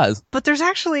 It does. But there's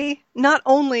actually not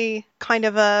only kind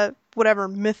of a whatever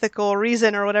mythical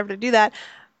reason or whatever to do that,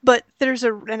 but there's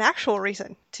an actual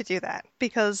reason to do that.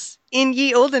 Because in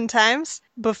ye olden times,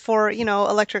 before,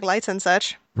 electric lights and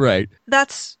such, right,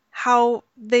 that's how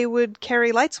they would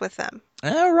carry lights with them.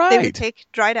 All right. They would take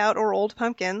dried out or old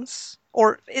pumpkins,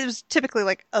 or it was typically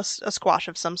like a squash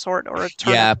of some sort, or a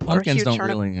turnip. Yeah, pumpkins pumpkins don't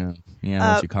turnip. Really.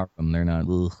 Once you carve them, they're not.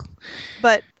 Ugh.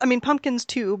 But I mean, pumpkins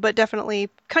too. But definitely,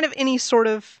 kind of any sort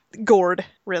of gourd,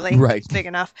 really, right, big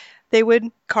enough. They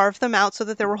would carve them out so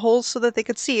that there were holes so that they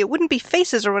could see. It wouldn't be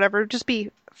faces or whatever; it would just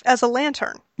be as a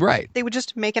lantern. Right. They would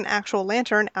just make an actual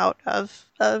lantern out of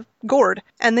gourd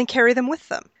and then carry them with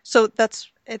them. So that's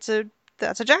a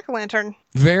jack-o'-lantern.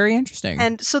 Very interesting.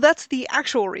 And so that's the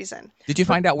actual reason. Did you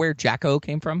find out where Jacko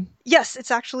came from? Yes,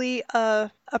 it's actually a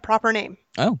proper name.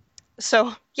 Oh.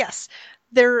 So, yes.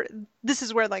 This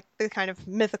is where, like, the kind of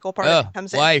mythical part of it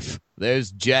comes in. Wife,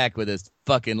 there's Jack with his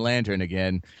fucking lantern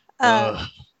again.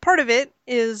 Part of it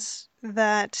is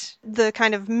that the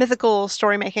kind of mythical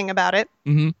story making about it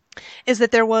is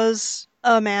that there was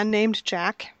a man named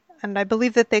Jack, and I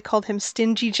believe that they called him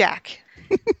Stingy Jack.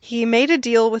 He made a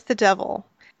deal with the devil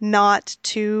not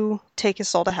to take his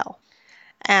soul to hell.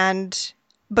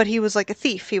 But he was like a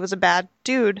thief. He was a bad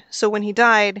dude. So when he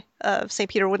died, St.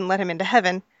 Peter wouldn't let him into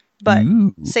heaven. But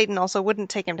Satan also wouldn't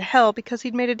take him to hell because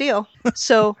he'd made a deal.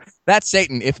 So that's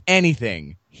Satan. If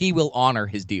anything, he will honor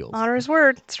his deals. Honor his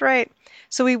word. That's right.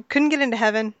 So he couldn't get into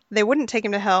heaven. They wouldn't take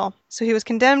him to hell. So he was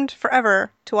condemned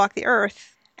forever to walk the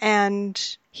earth.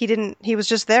 And he was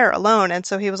just there alone. And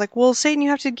so he was like, well, Satan, you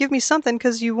have to give me something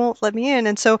because you won't let me in.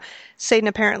 And so Satan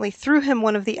apparently threw him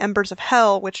one of the embers of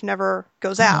hell, which never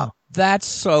goes out. That's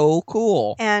so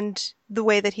cool. And the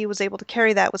way that he was able to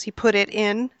carry that was he put it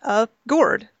in a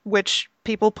gourd, which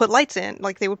people put lights in,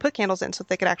 like they would put candles in so that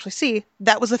they could actually see.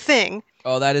 That was a thing.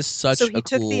 Oh, that is such a cool origin story.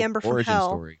 So he took the ember from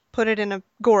hell, put it in a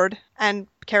gourd, and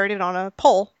carried it on a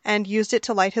pole, and used it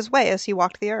to light his way as he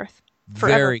walked the earth.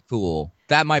 Forever. Very cool.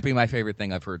 That might be my favorite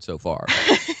thing I've heard so far.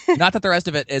 Not that the rest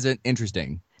of it isn't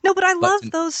interesting. No, but I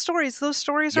love those stories. Those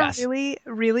stories are really,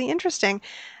 really interesting.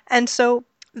 And so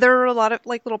there are a lot of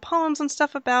like little poems and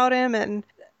stuff about him. And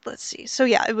let's see. So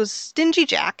yeah, it was Stingy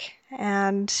Jack,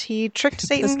 and he tricked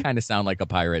Satan. Does kind of sound like a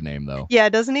pirate name, though. Yeah,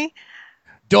 doesn't he?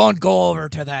 Don't go over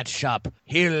to that shop.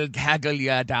 He'll haggle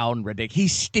you down, ridiculous.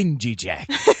 He's Stingy Jack.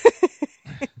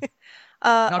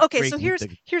 Okay, so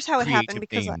here's how it happened,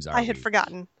 because I had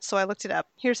forgotten, so I looked it up.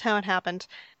 Here's how it happened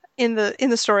in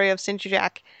the story of Stingy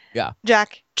Jack. Yeah,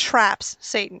 Jack traps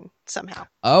Satan somehow.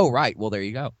 Oh, right. Well, there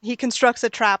you go. He constructs a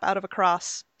trap out of a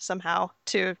cross somehow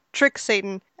to trick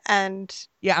Satan, and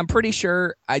yeah, I'm pretty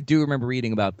sure I do remember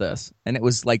reading about this, and it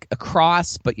was like a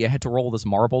cross, but you had to roll this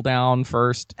marble down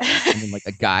first, and then like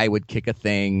a guy would kick a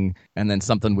thing, and then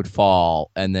something would fall,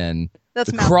 and then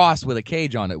cross with a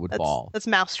cage on it would fall. That's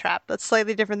Mousetrap. That's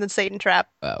slightly different than Satan Trap.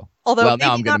 Oh. Although well, maybe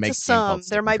now I'm not make to some.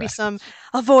 There might Trap. be some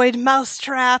avoid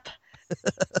Mousetrap.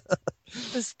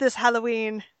 This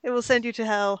Halloween, it will send you to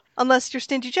hell. Unless you're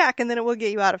Stingy Jack, and then it will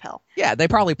get you out of hell. Yeah, they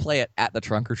probably play it at the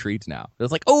trunk or treats now.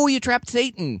 It's like, oh, you trapped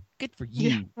Satan. Good for you.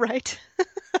 Yeah, right.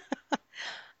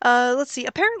 Let's see.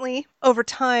 Apparently, over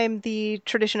time, the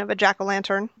tradition of a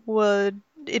jack-o'-lantern would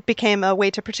it became a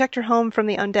way to protect your home from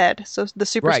the undead. So the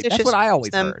superstitious Right, that's what I always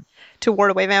used them heard. to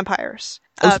ward away vampires.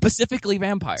 Specifically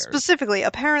vampires. Specifically,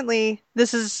 apparently,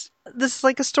 this is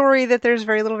like a story that there's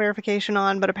very little verification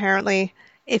on, but apparently,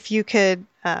 if you could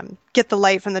get the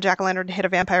light from the jack-o'-lantern to hit a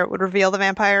vampire, it would reveal the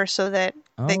vampire so that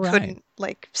they couldn't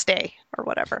like stay or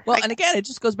whatever. Well, and again, it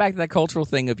just goes back to that cultural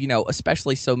thing of,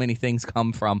 especially so many things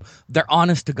come from their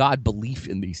honest to God belief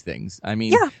in these things. I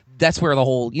mean, that's where the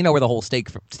whole, where the whole stake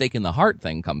in the heart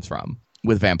thing comes from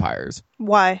with vampires.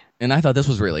 Why? And I thought this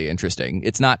was really interesting.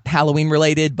 It's not Halloween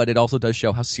related, but it also does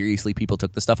show how seriously people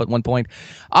took the stuff at one point.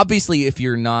 Obviously, if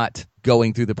you're not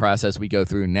going through the process we go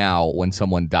through now when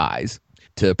someone dies,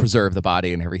 to preserve the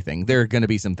body and everything, there are going to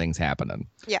be some things happening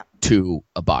to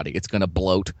a body. It's going to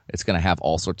bloat. It's going to have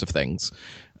all sorts of things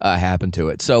happen to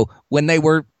it. So when they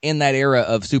were in that era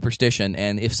of superstition,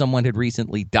 and if someone had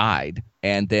recently died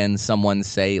and then someone,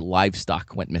 say,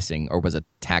 livestock went missing or was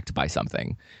attacked by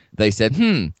something, they said,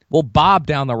 well, Bob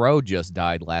down the road just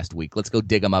died last week. Let's go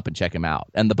dig him up and check him out.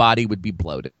 And the body would be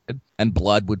bloated and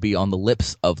blood would be on the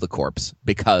lips of the corpse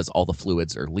because all the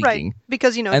fluids are leaking. Right,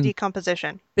 because,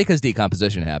 decomposition. Because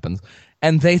decomposition happens.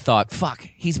 And they thought, fuck,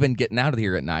 he's been getting out of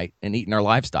here at night and eating our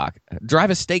livestock. Drive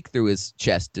a stake through his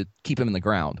chest to keep him in the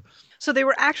ground. So they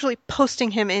were actually posting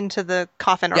him into the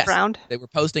coffin or ground? They were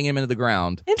posting him into the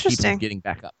ground. Interesting. To keep him getting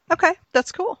back up. Okay,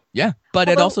 that's cool. Yeah, but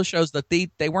it also shows that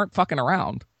they weren't fucking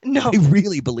around. No. They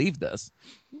really believed this.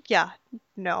 Yeah,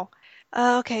 no.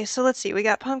 Okay, so let's see. We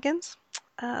got pumpkins.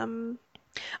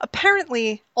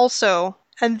 Apparently, also,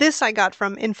 and this I got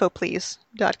from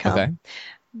infoplease.com. Okay.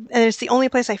 And it's the only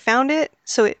place I found it,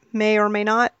 so it may or may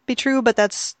not be true, but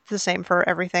that's the same for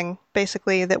everything,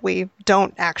 basically, that we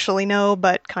don't actually know,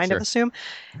 but kind of assume,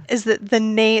 is that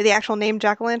the actual name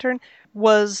Jack-o'-lantern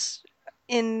was,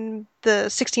 in the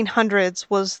 1600s,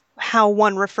 was how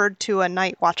one referred to a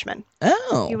night watchman.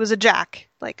 Oh. He was a jack,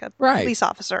 like a police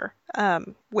officer,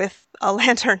 with a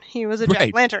lantern. He was a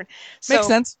jack-lantern. So makes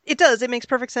sense. It does. It makes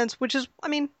perfect sense, which is,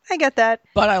 I get that.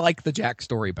 But I like the Jack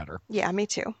story better. Yeah, me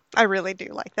too. I really do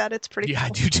like that. It's pretty cool. I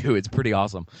do too. It's pretty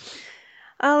awesome.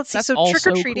 Let's see. That's So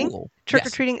trick-or-treating. Cool.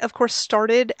 Trick-or-treating, of course,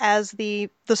 started as the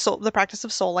practice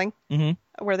of souling,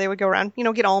 where they would go around,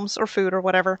 get alms or food or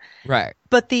whatever. Right.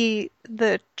 But the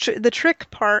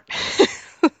trick part,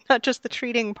 not just the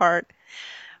treating part,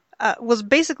 was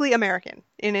basically American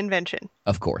in invention.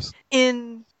 Of course.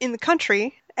 In the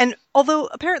country, and although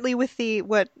apparently with the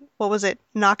what was it,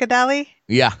 Knockadally?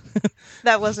 Yeah.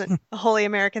 That wasn't a wholly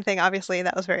American thing. Obviously,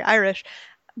 that was very Irish,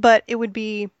 but it would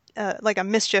be like a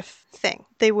mischief thing.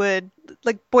 They would,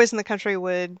 like, boys in the country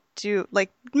would do,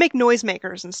 like, make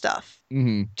noisemakers and stuff,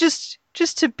 just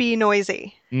to be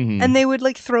noisy, and they would,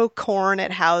 like, throw corn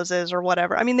at houses or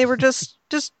whatever. They were just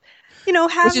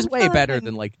having which is way fun better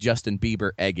than, like, Justin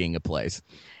Bieber egging a place.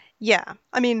 Yeah,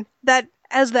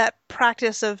 that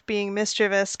practice of being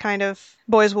mischievous, kind of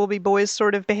boys will be boys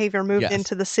sort of behavior moved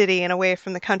into the city and away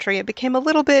from the country. It became a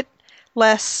little bit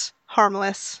less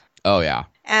harmless. Oh, yeah.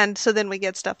 And so then we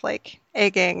get stuff like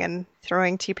egging and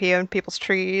throwing TP on people's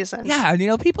trees. And yeah,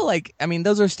 people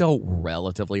those are still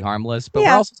relatively harmless, but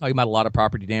we're also talking about a lot of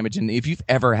property damage. And if you've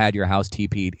ever had your house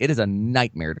TP'd, it is a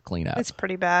nightmare to clean up. It's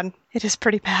pretty bad. It is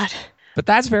pretty bad. But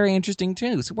that's very interesting,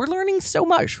 too. So we're learning so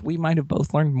much. We might have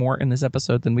both learned more in this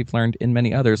episode than we've learned in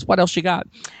many others. What else you got?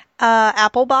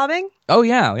 Apple bobbing. Oh,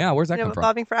 yeah. Where's that come from?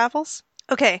 Bobbing for apples?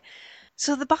 Okay.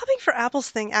 So the bobbing for apples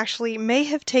thing actually may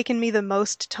have taken me the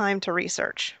most time to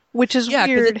research, which is weird.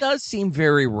 Yeah, because it does seem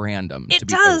very random. It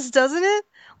does, doesn't it?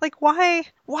 Like, why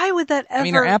would that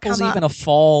ever are apples even a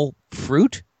fall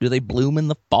fruit? Do they bloom in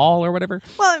the fall or whatever?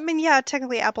 Well, yeah,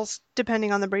 technically apples,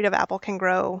 depending on the breed of apple, can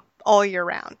grow all year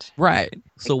round. Right.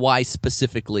 So why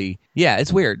specifically? Yeah,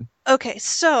 it's weird. Okay,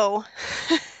 so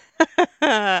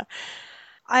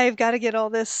I've got to get all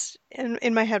this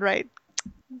in my head right.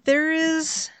 There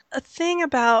is a thing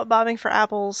about bobbing for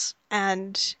apples,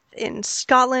 and in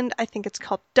Scotland, I think it's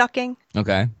called ducking.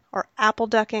 Okay. Or apple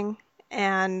ducking.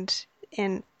 And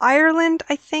in Ireland,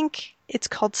 I think it's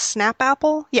called snap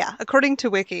apple. Yeah, according to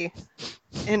Wiki,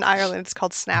 in Ireland, it's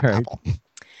called snap apple.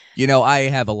 I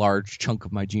have a large chunk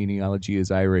of my genealogy is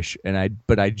Irish,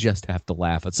 but I just have to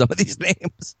laugh at some of these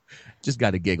names. Just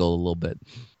got to giggle a little bit.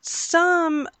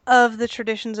 Some of the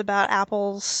traditions about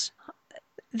apples,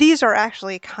 these are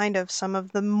actually kind of some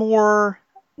of the more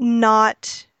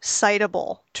not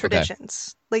citable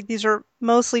traditions. Okay. Like, these are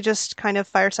mostly just kind of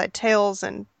fireside tales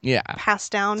and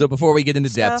passed down. So before we get into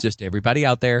depth, just everybody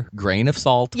out there, grain of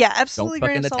salt. Yeah, absolutely. Don't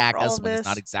fucking attack us when it's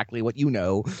not exactly what you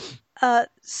know.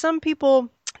 Some people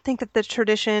think that the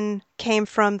tradition came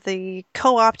from the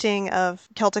co-opting of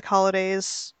Celtic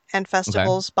holidays and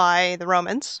festivals by the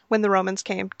Romans when the Romans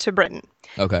came to Britain.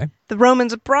 Okay. The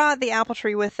Romans brought the apple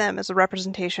tree with them as a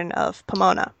representation of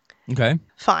Pomona. Okay.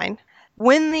 Fine.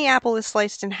 When the apple is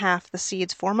sliced in half, the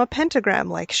seeds form a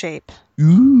pentagram-like shape.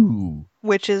 Ooh.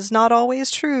 Which is not always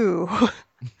true.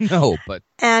 No, but...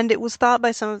 And it was thought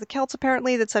by some of the Celts,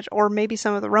 apparently, that such, or maybe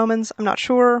some of the Romans, I'm not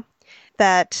sure,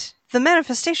 that the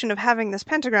manifestation of having this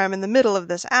pentagram in the middle of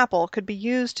this apple could be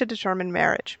used to determine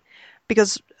marriage.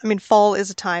 Because, I mean, fall is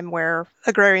a time where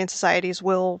agrarian societies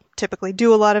will typically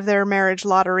do a lot of their marriage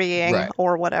lotterying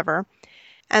or whatever.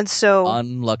 And so...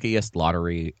 Unluckiest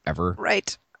lottery ever.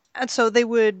 Right. And so they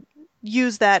would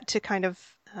use that to kind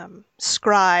of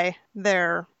scry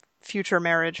their future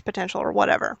marriage potential or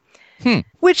whatever.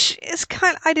 Which is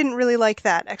I didn't really like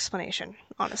that explanation,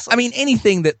 honestly. I mean,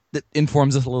 anything that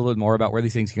informs us a little bit more about where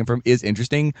these things came from is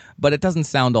interesting, but it doesn't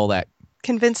sound all that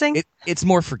convincing. It's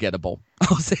more forgettable.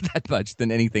 I'll say that much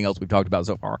than anything else we've talked about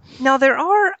so far. Now, there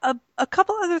are a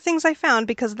couple other things I found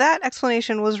because that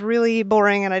explanation was really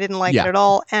boring and I didn't like it at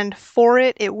all. And for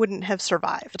it wouldn't have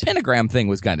survived. The pentagram thing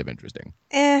was kind of interesting.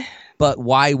 But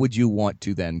why would you want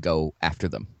to then go after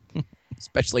them?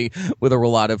 Especially with a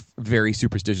lot of very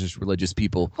superstitious religious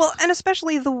people. Well, and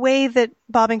especially the way that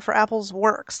bobbing for apples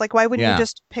works. Like, why wouldn't you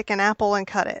just pick an apple and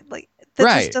cut it? Like,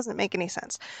 that just doesn't make any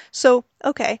sense. So,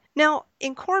 okay. Now,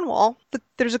 in Cornwall,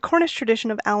 there's a Cornish tradition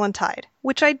of Allantide,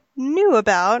 which I knew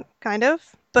about, kind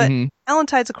of. But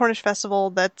Allantide's a Cornish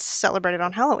festival that's celebrated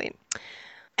on Halloween.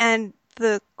 And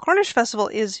the Cornish festival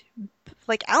is...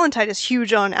 Like, Allantide is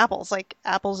huge on apples. Like,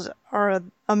 apples are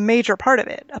a major part of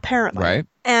it, apparently. Right.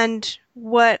 And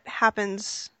what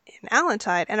happens in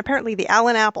Allantide, and apparently the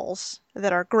Allan apples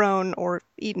that are grown or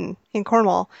eaten in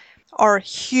Cornwall are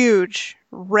huge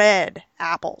red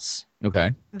apples.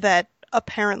 Okay. That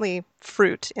apparently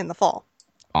fruit in the fall.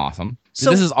 Awesome. So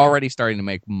this is already starting to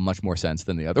make much more sense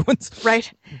than the other ones.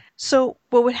 Right. So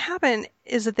what would happen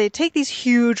is that they'd take these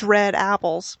huge red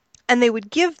apples and they would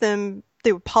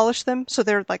polish them, so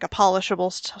they're like a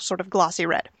polishable sort of glossy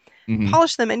red.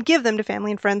 Polish them and give them to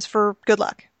family and friends for good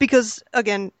luck. Because,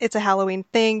 again, it's a Halloween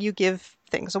thing. You give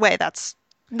things away. That's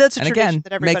a tradition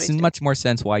that everybody's doing. Makes much more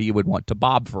sense why you would want to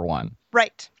bob for one.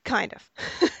 Right. Kind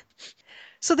of.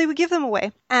 So they would give them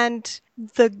away. And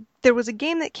there was a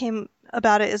game that came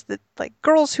about it is that like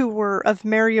girls who were of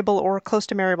marriable or close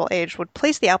to marriable age would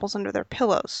place the apples under their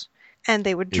pillows. And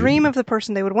they would dream of the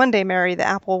person they would one day marry. The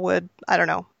apple would, I don't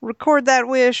know, record that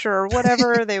wish or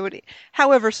whatever. They would,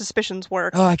 however suspicions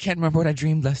work. Oh, I can't remember what I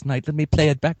dreamed last night. Let me play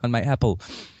it back on my apple.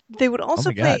 They would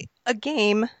also play a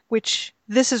game, which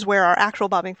this is where our actual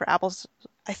bobbing for apples,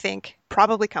 I think,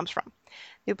 probably comes from.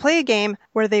 They would play a game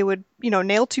where they would,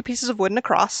 nail two pieces of wood in a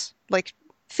cross. Like,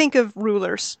 think of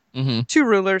rulers. Two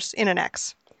rulers in an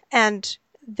X. And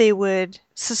they would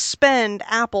suspend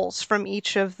apples from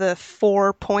each of the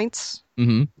 4 points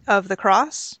of the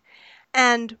cross.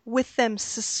 And with them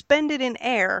suspended in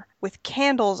air with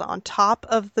candles on top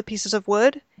of the pieces of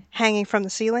wood hanging from the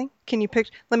ceiling. Can you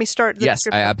picture? Let me start the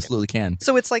description. Yes, I absolutely can.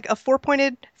 So it's like a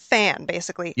 4-pointed fan,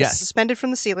 basically. Yes. It's suspended from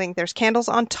the ceiling. There's candles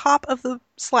on top of the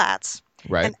slats.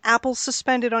 Right. And apples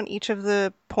suspended on each of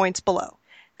the points below.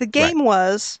 The game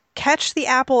was catch the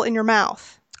apple in your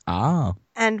mouth. Ah.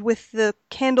 And with the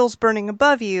candles burning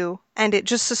above you, and it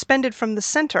just suspended from the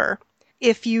center,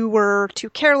 if you were too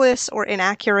careless or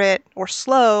inaccurate or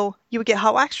slow, you would get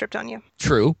hot wax stripped on you.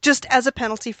 True. Just as a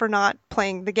penalty for not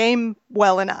playing the game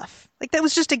well enough. Like, that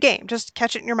was just a game. Just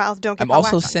catch it in your mouth, don't get hot wax on you.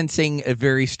 I'm also sensing a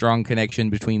very strong connection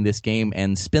between this game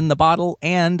and Spin the Bottle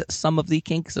and some of the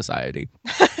Kink Society.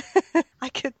 I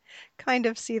could kind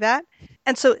of see that.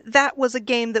 And so that was a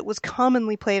game that was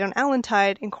commonly played on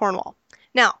Allantide in Cornwall.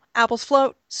 Now, apples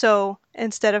float, so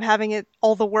instead of having it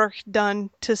all the work done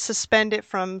to suspend it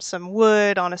from some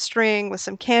wood on a string with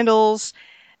some candles,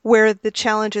 where the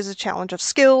challenge is a challenge of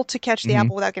skill to catch the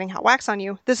apple without getting hot wax on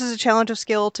you, this is a challenge of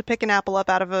skill to pick an apple up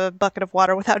out of a bucket of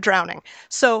water without drowning.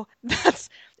 So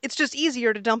it's just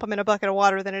easier to dump them in a bucket of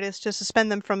water than it is to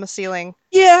suspend them from a ceiling.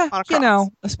 Yeah, on a cross.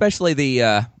 Especially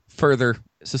the further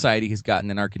society has gotten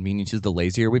in our conveniences, the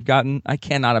lazier we've gotten. I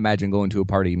cannot imagine going to a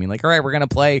party and being like, all right, we're going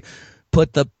to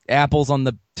put the apples on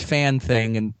the fan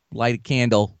thing and light a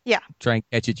candle. Yeah. Try and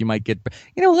catch it. You might get,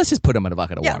 let's just put them in a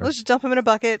bucket of water. Yeah, let's just dump them in a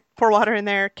bucket, pour water in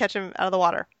there, catch them out of the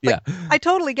water. Yeah. I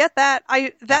totally get that.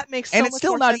 That makes so much more sense. And it's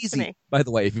still not to easy, me. by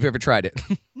the way, if you've ever tried it.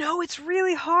 No, it's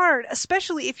really hard,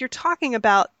 especially if you're talking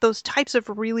about those types of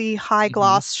really high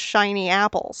gloss, shiny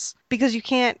apples. Because you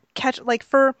can't catch, like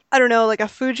for, I don't know, like a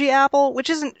Fuji apple, which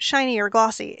isn't shiny or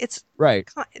glossy. It's right.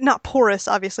 Not porous,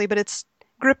 obviously, but it's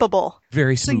grippable.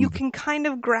 Very So smooth. you can kind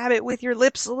of grab it with your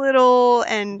lips a little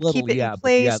and keep it in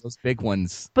place. Yeah, those big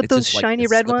ones. But it's those just shiny you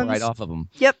red slip ones? right off of them.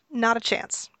 Yep, not a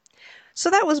chance. So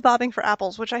that was Bobbing for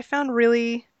Apples, which I found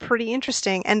really pretty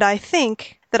interesting. And I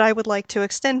think that I would like to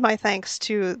extend my thanks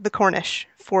to the Cornish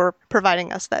for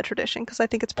providing us that tradition, because I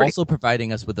think it's pretty Also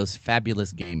providing us with those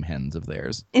fabulous game hens of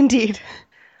theirs. Indeed.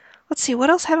 Let's see, what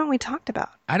else haven't we talked about?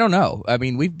 I don't know. I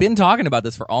mean, we've been talking about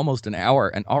this for almost an hour,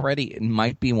 and already it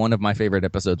might be one of my favorite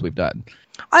episodes we've done.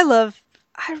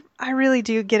 I really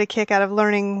do get a kick out of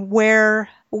learning where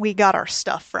we got our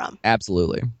stuff from.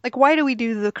 Absolutely. Like, why do we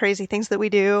do the crazy things that we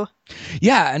do?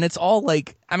 Yeah, and it's all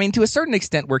like, I mean, to a certain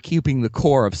extent, we're keeping the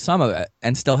core of some of it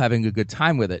and still having a good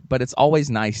time with it. But it's always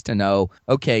nice to know,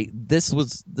 okay, this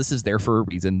is there for a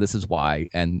reason. This is why.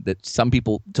 And that some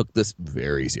people took this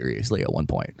very seriously at one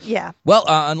point. Yeah. Well,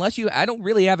 I don't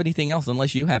really have anything else,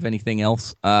 unless you have anything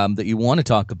else that you want to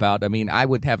talk about. I mean, I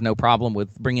would have no problem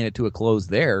with bringing it to a close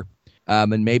there.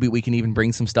 And maybe we can even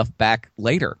bring some stuff back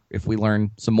later if we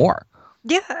learn some more.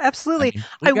 Yeah, absolutely.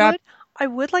 I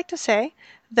would like to say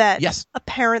that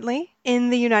apparently in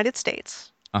the United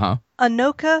States,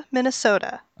 Anoka,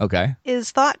 Minnesota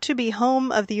is thought to be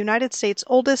home of the United States'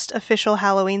 oldest official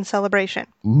Halloween celebration.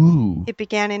 Ooh. It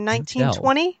began in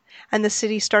 1920, and the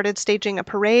city started staging a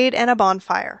parade and a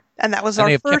bonfire. And that was our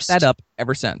first... they've kept that up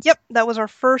ever since. Yep, that was our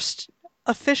first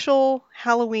official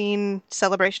Halloween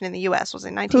celebration in the U.S. was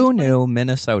in 1920. Who knew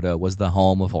Minnesota was the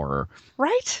home of horror?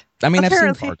 Right? I mean, I've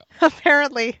seen Fargo.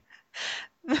 Apparently.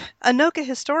 Anoka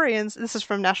historians, this is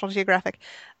from National Geographic,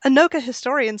 Anoka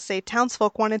historians say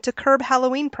townsfolk wanted to curb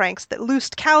Halloween pranks that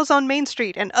loosed cows on Main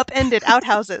Street and upended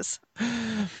outhouses.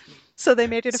 So they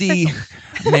made it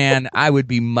official. Man, I would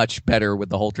be much better with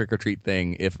the whole trick-or-treat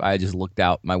thing if I just looked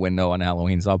out my window on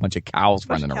Halloween and saw a bunch of cows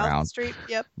running around. On the street.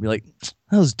 Yep. Be like,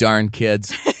 those darn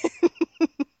kids.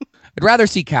 I'd rather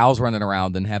see cows running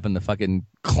around than having to fucking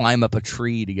climb up a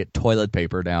tree to get toilet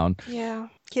paper down. Yeah.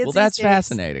 Kids well, that's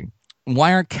fascinating.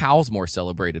 Why aren't cows more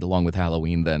celebrated along with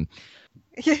Halloween then?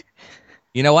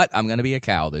 You know what? I'm going to be a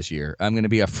cow this year. I'm going to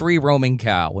be a free-roaming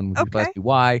cow. And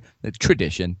why? It's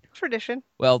tradition. Tradition.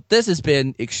 Well, this has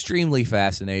been extremely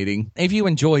fascinating. If you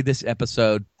enjoyed this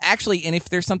episode, actually, and if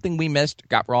there's something we missed,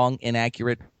 got wrong,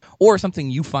 inaccurate, or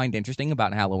something you find interesting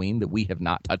about Halloween that we have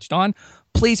not touched on,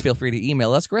 please feel free to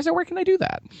email us. Carissa, where can I do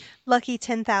that?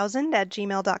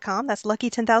 Lucky10000@gmail.com. That's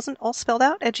Lucky10000, all spelled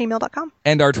out, at gmail.com.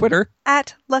 And our Twitter?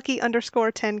 At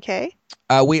Lucky_10K.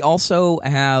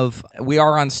 We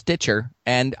are on Stitcher,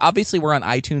 and obviously we're on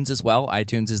iTunes as well.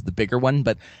 iTunes is the bigger one,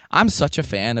 but I'm such a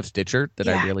fan of Stitcher that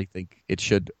I really think it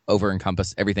should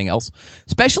over-encompass everything else,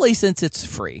 especially since it's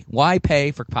free. Why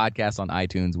pay for podcasts on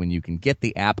iTunes when you can get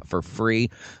the app for free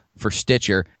for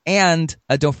Stitcher? And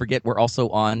don't forget, we're also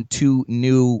on two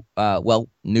new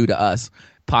to us,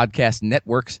 podcast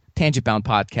networks, Tangent Bound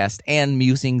Podcast and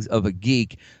Musings of a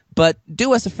Geek. But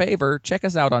do us a favor, check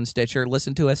us out on Stitcher,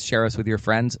 listen to us, share us with your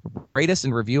friends, rate us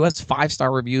and review us.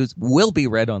 5-star reviews will be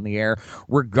read on the air,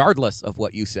 regardless of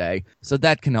what you say. So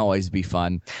that can always be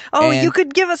fun. Oh, and you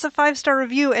could give us a 5-star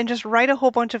review and just write a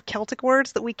whole bunch of Celtic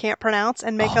words that we can't pronounce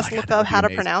and make us look up how to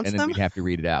pronounce them. And then we'd have to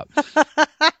read it out.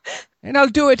 And I'll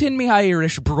do it in me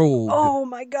Irish brogue. Oh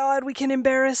my God, we can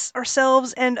embarrass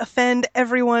ourselves and offend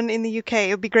everyone in the UK.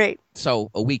 It would be great. So,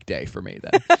 a weekday for me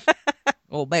then.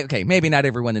 Well, okay, maybe not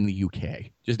everyone in the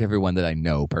UK, just everyone that I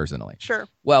know personally. Sure.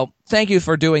 Well, thank you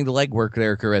for doing the legwork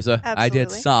there, Carissa. Absolutely. I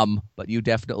did some, but you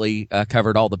definitely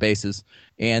covered all the bases.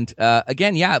 And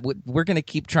again, we're going to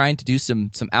keep trying to do some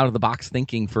out-of-the-box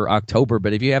thinking for October,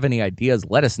 but if you have any ideas,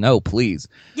 let us know, please.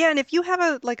 Yeah, and if you have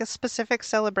a specific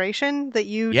celebration that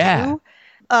you do,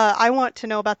 I want to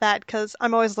know about that because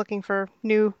I'm always looking for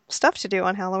new stuff to do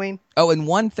on Halloween. Oh, and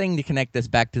one thing to connect this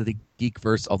back to the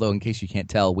Geekverse, although in case you can't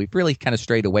tell, we've really kind of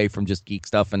strayed away from just geek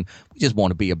stuff and we just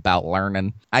want to be about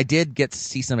learning. I did get to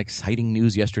see some exciting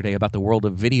news yesterday about the world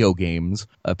of video games.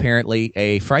 Apparently,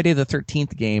 a Friday the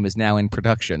 13th game is now in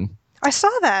production. I saw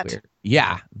that. Weird.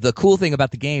 Yeah, the cool thing about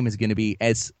the game is going to be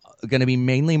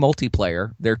mainly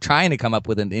multiplayer. They're trying to come up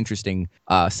with an interesting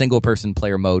single-person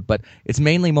player mode, but it's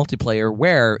mainly multiplayer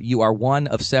where you are one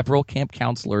of several camp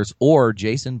counselors or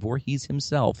Jason Voorhees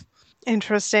himself.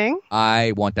 Interesting.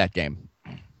 I want that game.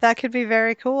 That could be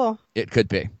very cool. It could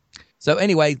be. So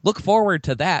anyway, look forward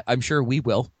to that. I'm sure we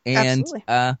will. And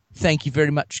thank you very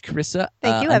much, Carissa.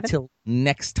 Thank you, Evan. Until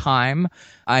next time,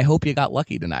 I hope you got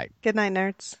lucky tonight. Good night,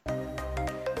 nerds.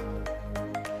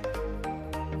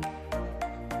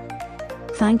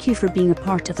 Thank you for being a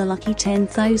part of the Lucky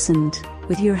 10,000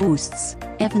 with your hosts,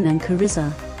 Evan and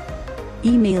Carissa.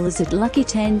 Email us at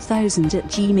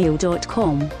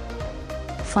lucky10,000@gmail.com.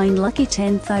 Find Lucky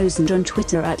 10,000 on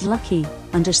Twitter at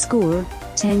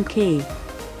lucky_10k.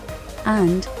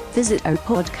 And visit our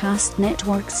podcast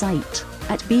network site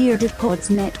at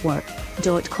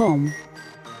beardedpodsnetwork.com.